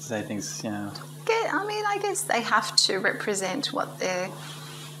say things, I guess they have to represent what their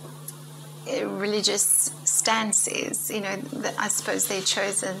religious stance is. I suppose they're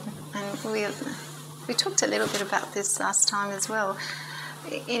chosen, and we talked a little bit about this last time as well.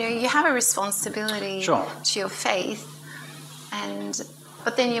 You have a responsibility to your faith,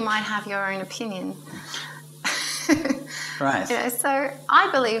 but then you might have your own opinion. Right. So I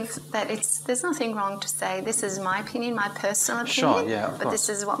believe that there's nothing wrong to say this is my opinion, my personal opinion. Sure, yeah, of but course. This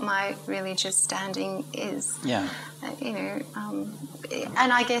is what my religious standing is. Yeah.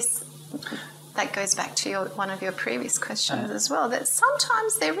 And I guess that goes back to one of your previous questions as well. That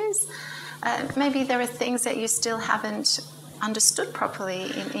sometimes there is, maybe there are things that you still haven't understood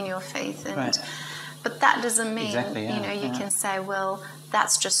properly in your faith, but that doesn't mean you can say, well,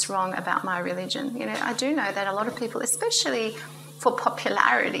 that's just wrong about my religion. I do know that a lot of people, especially for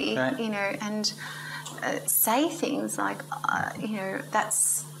popularity, and say things like,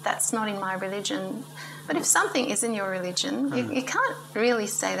 that's not in my religion. But if something is in your religion, you can't really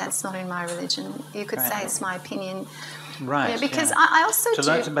say that's not in my religion. You could say it's my opinion. Right. Because I also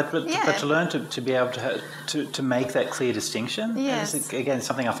but to learn to be able to make that clear distinction. Yes. Is, again,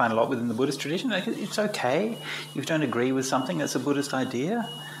 something I find a lot within the Buddhist tradition. Like, it's okay if you don't agree with something that's a Buddhist idea.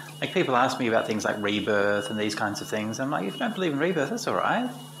 Like, people ask me about things like rebirth and these kinds of things. I'm like, if you don't believe in rebirth, that's all right.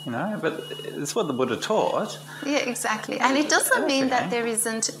 But it's what the Buddha taught. Yeah, exactly. And it doesn't mean that there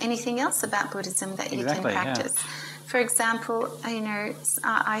isn't anything else about Buddhism that you can practice. For example,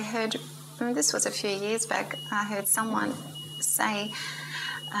 I heard, this was a few years back, I heard someone say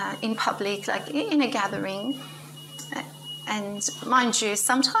in public, like in a gathering, and mind you,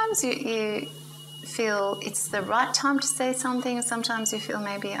 sometimes you feel it's the right time to say something, and sometimes you feel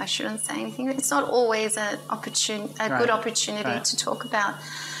maybe I shouldn't say anything. It's not always a good opportunity to talk about,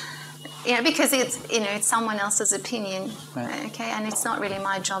 because it's someone else's opinion, okay, and it's not really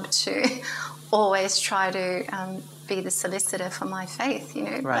my job to always try to be the solicitor for my faith,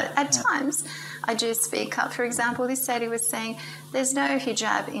 But at times I do speak up. For example, this lady was saying there's no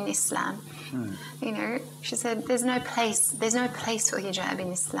hijab in Islam. She said there's no place for hijab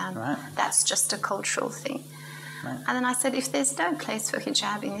in Islam. Right. That's just a cultural thing. Right. And then I said, if there's no place for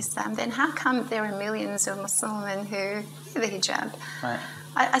hijab in Islam, then how come there are millions of Muslim women who wear the hijab? Right.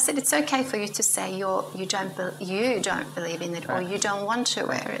 I said it's okay for you to say you don't believe in it, or you don't want to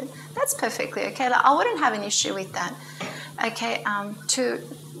wear it. That's perfectly okay. Like, I wouldn't have an issue with that. Okay,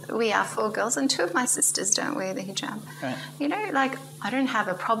 we are 4 girls, and 2 of my sisters don't wear the hijab. Right. I don't have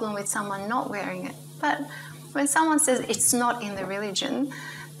a problem with someone not wearing it. But when someone says it's not in the religion,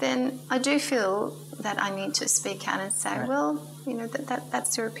 then I do feel that I need to speak out and say, well,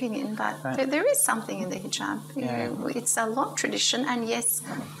 that's your opinion, but there is something in the hijab. It's a long tradition, and yes,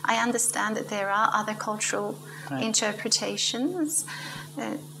 I understand that there are other cultural interpretations.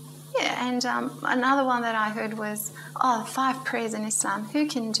 And another one that I heard was, 5 prayers in Islam. Who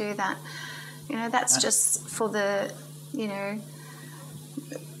can do that? That's just for the,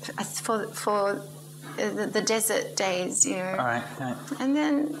 for the desert days, All right. And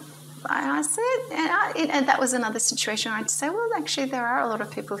then I said, and that was another situation where I had to say, well, actually, there are a lot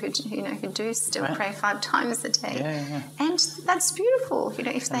of people who do still pray 5 times a day, and that's beautiful.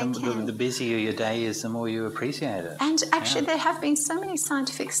 If they can. The busier your day is, the more you appreciate it. And actually, there have been so many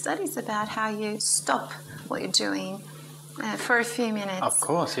scientific studies about how you stop what you're doing for a few minutes. Of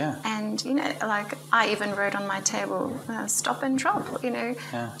course, yeah. And I even wrote on my table, stop and drop.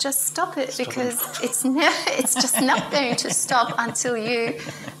 Just stop it, because it's just not going to stop until you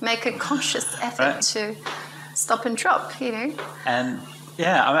make a conscious effort to stop and drop. And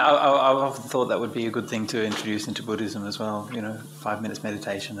I've often thought that would be a good thing to introduce into Buddhism as well. 5 minutes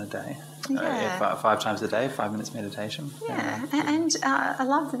meditation a day. 5 times a day, 5 minutes meditation. Yeah. And I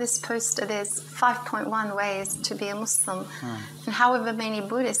love this poster. There's 5.1 ways to be a Muslim. And however many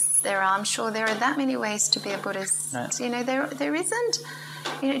Buddhists there are, I'm sure there are that many ways to be a Buddhist. Right. There isn't,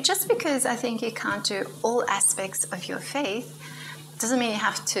 just because I think you can't do all aspects of your faith doesn't mean you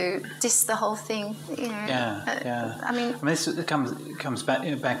have to diss the whole thing. I mean, this comes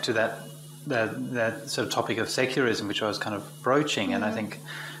back to that sort of topic of secularism, which I was kind of broaching, and I think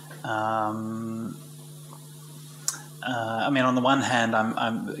I mean, on the one hand,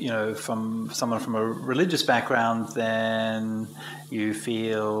 I'm from someone from a religious background, then you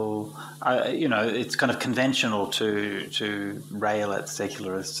feel, it's kind of conventional to rail at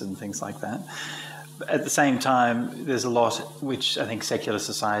secularists and things like that. At the same time, there's a lot which I think secular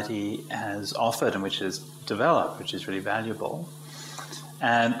society has offered and which has developed, which is really valuable.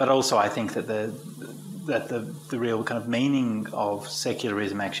 But also, I think that the real kind of meaning of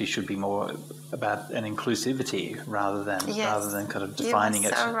secularism actually should be more about an inclusivity rather than kind of defining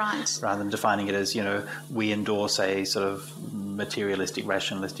it. So right. Rather than defining it as we endorse a sort of materialistic,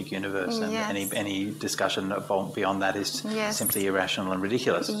 rationalistic universe, and any discussion beyond that is simply irrational and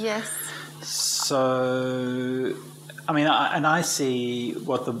ridiculous. Yes. So, I mean, I see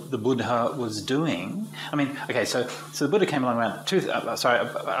what the Buddha was doing. I mean, okay, so the Buddha came along around...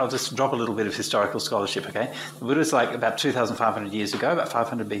 I'll just drop a little bit of historical scholarship, okay? The Buddha's like about 2,500 years ago, about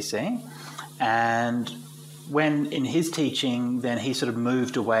 500 BC. And when in his teaching, then he sort of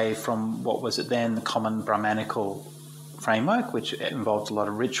moved away from what was then the common Brahmanical framework, which involved a lot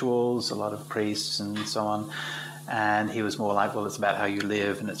of rituals, a lot of priests and so on. And he was more like, well, it's about how you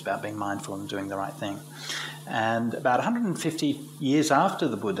live and it's about being mindful and doing the right thing. And about 150 years after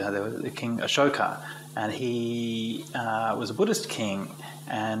the Buddha, there was the king Ashoka, and he was a Buddhist king,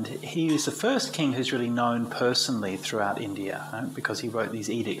 and he is the first king who's really known personally throughout India, right? Because he wrote these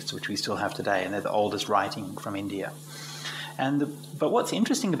edicts, which we still have today, and they're the oldest writing from India. But what's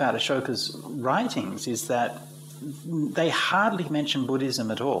interesting about Ashoka's writings is that they hardly mention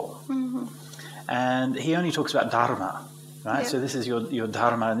Buddhism at all. Mm-hmm. And he only talks about dharma, right? Yep. So this is your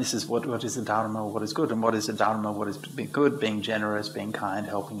dharma, and this is what is the dharma, what is good, and what is the dharma, what is being good, being generous, being kind,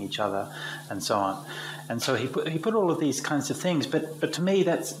 helping each other, and so on. And so he put all of these kinds of things, but to me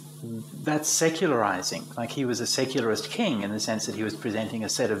that's secularizing. Like, he was a secularist king in the sense that he was presenting a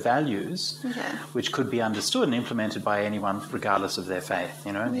set of values which could be understood and implemented by anyone regardless of their faith,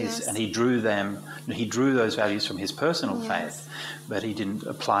 and he drew those values from his personal faith, but he didn't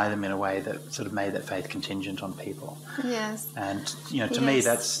apply them in a way that sort of made that faith contingent on people. Yes. And to me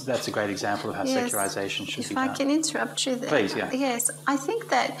that's a great example of how secularization should be done. If I can interrupt you there. Please, yeah. Yes, I think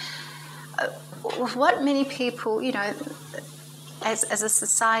that what many people, as a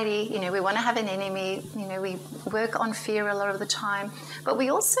society, we want to have an enemy, we work on fear a lot of the time, but we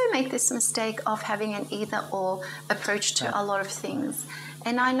also make this mistake of having an either-or approach to a lot of things.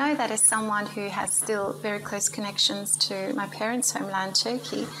 And I know that as someone who has still very close connections to my parents' homeland,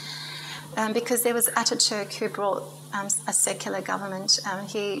 Turkey, because there was Ataturk who brought a secular government.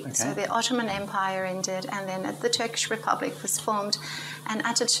 So the Ottoman Empire ended, and then the Turkish Republic was formed, and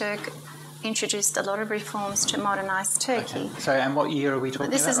Ataturk introduced a lot of reforms to modernise Turkey. Okay. So, and what year are we talking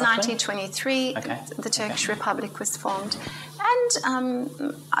about? This is 1923. The Turkish Republic was formed,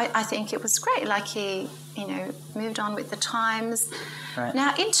 and I think it was great. Like, he, moved on with the times. Right.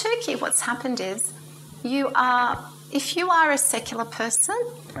 Now, in Turkey, what's happened is if you are a secular person,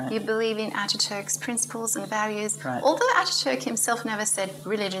 you believe in Ataturk's principles and values. Right. Although Ataturk himself never said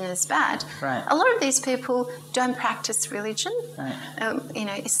religion is bad, a lot of these people don't practice religion,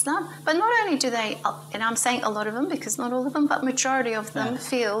 Islam. But not only do they, and I'm saying a lot of them because not all of them, but majority of them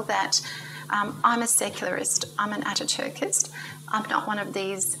feel that I'm a secularist, I'm an Ataturkist, I'm not one of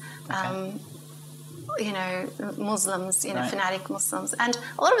these Muslims, fanatic Muslims. And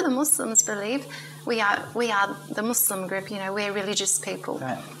a lot of the Muslims believe we are the Muslim group, we're religious people.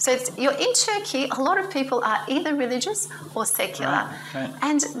 Right. So you're in Turkey, a lot of people are either religious or secular. Right.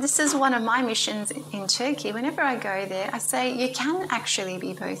 And this is one of my missions in Turkey. Whenever I go there, I say you can actually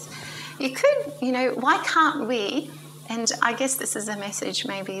be both. You could, why can't we, and I guess this is a message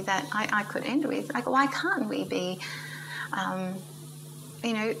maybe that I could end with, like, why can't we be...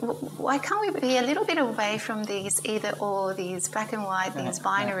 why can't we be a little bit away from these either or, these black and white, these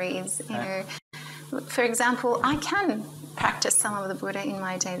binaries? For example, I can practice some of the Buddha in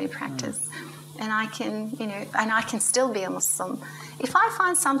my daily practice, and I can still be a Muslim. If I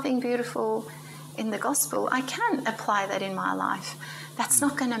find something beautiful in the gospel, I can apply that in my life. That's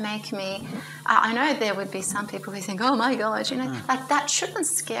not going to make me... I know there would be some people who think, oh my God, like, that shouldn't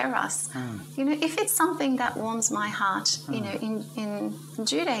scare us. If it's something that warms my heart, in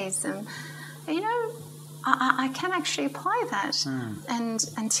Judaism, I can actually apply that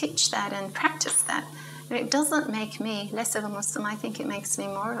and teach that and practice that. It doesn't make me less of a Muslim. I think it makes me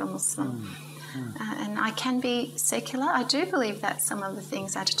more of a Muslim. And I can be secular. I do believe that some of the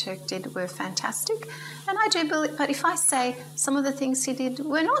things Ataturk did were fantastic. And I do believe, but if I say some of the things he did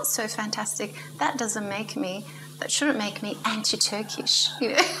were not so fantastic, that shouldn't make me anti-Turkish,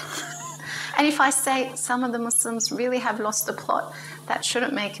 And if I say some of the Muslims really have lost the plot, that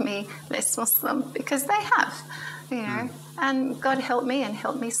shouldn't make me less Muslim, because they have. you know. And God help me and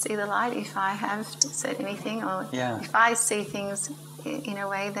help me see the light if I have said anything, or if I see things in a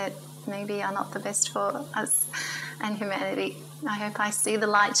way that maybe are not the best for us and humanity. I hope I see the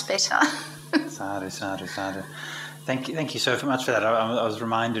light better. Sadhu, sadhu, sadhu. Thank you so much for that. I was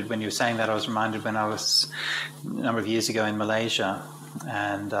reminded, when you were saying that, I was reminded when I was a number of years ago in Malaysia,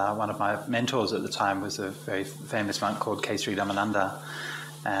 and one of my mentors at the time was a very famous monk called Sri Dhammananda,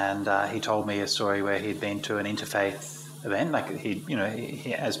 and he told me a story where he'd been to an interfaith event, like he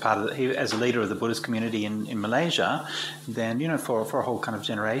as a leader of the Buddhist community in Malaysia, then for a whole kind of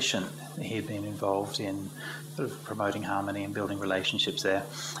generation he had been involved in sort of promoting harmony and building relationships there.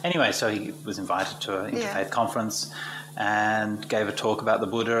 Anyway, so he was invited to an interfaith conference and gave a talk about the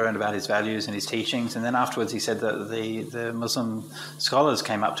Buddha and about his values and his teachings. And then afterwards he said that the Muslim scholars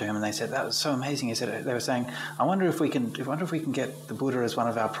came up to him and they said, that was so amazing. He said, they were saying, I wonder if we can get the Buddha as one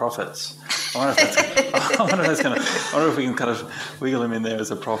of our prophets. I wonder if we can kind of wiggle him in there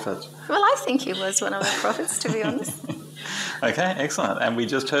as a prophet. Well, I think he was one of the prophets, to be honest. Okay, excellent. And we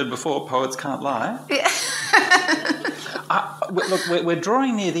just heard before, poets can't lie. Yeah. Look, we're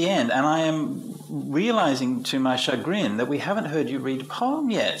drawing near the end, and I am realising to my chagrin that we haven't heard you read a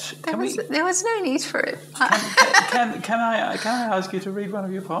poem yet. There was no need for it. Can I ask you to read one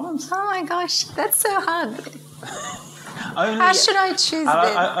of your poems? Oh my gosh, that's so hard. How should I choose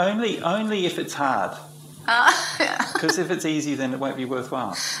then? Only if it's hard. Because if it's easy, then it won't be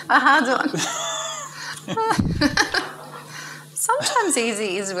worthwhile. A hard one. Sometimes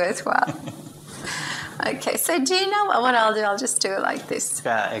easy is worthwhile. Okay, so do you know what I'll do? I'll just do it like this.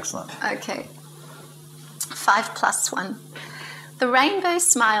 Yeah, excellent. Okay. 5+1. The rainbow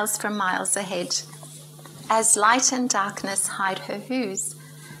smiles from miles ahead, as light and darkness hide her hues.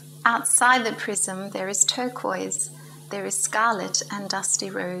 Outside the prism there is turquoise, there is scarlet and dusty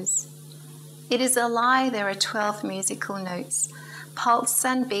rose. It is a lie there are 12 musical notes. Pulse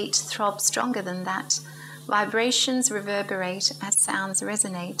and beat throb stronger than that. Vibrations reverberate as sounds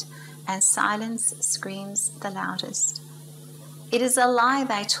resonate, and silence screams the loudest. It is a lie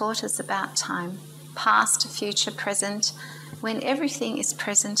they taught us about time, past, future, present, when everything is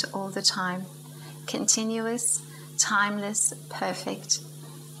present all the time, continuous, timeless, perfect.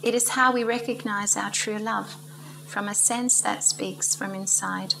 It is how we recognize our true love, from a sense that speaks from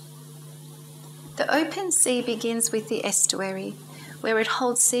inside. The open sea begins with the estuary, where it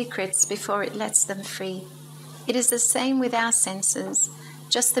holds secrets before it lets them free. It is the same with our senses,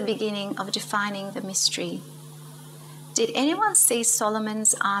 just the beginning of defining the mystery. Did anyone see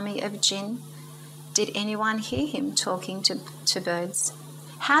Solomon's army of jinn? Did anyone hear him talking to birds?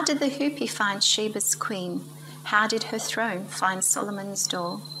 How did the Hopi find Sheba's queen? How did her throne find Solomon's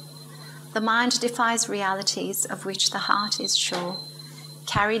door? The mind defies realities of which the heart is sure,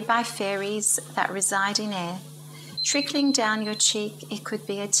 carried by fairies that reside in air. Trickling down your cheek, it could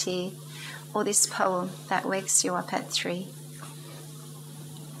be a tear, or this poem that wakes you up at 3.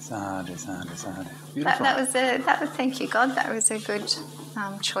 Sadhu, sadhu, sadhu. Beautiful. Thank you, God. That was a good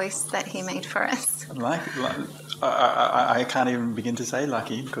choice that He made for us. I can't even begin to say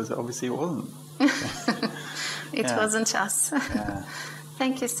lucky, because obviously it wasn't. It wasn't us. Yeah.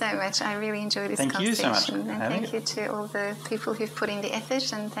 Thank you so much. I really enjoyed this conversation. Thank you so much. And thank you to all the people who've put in the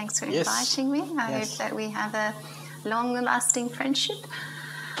effort, and thanks for inviting me. I hope that we have a long-lasting friendship.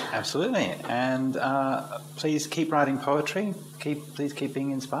 Absolutely. And please keep writing poetry. Please keep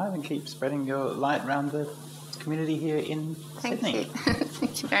being inspired and keep spreading your light around the community here in Sydney. Thank you.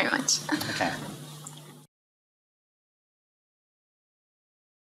 Thank you very much. Okay.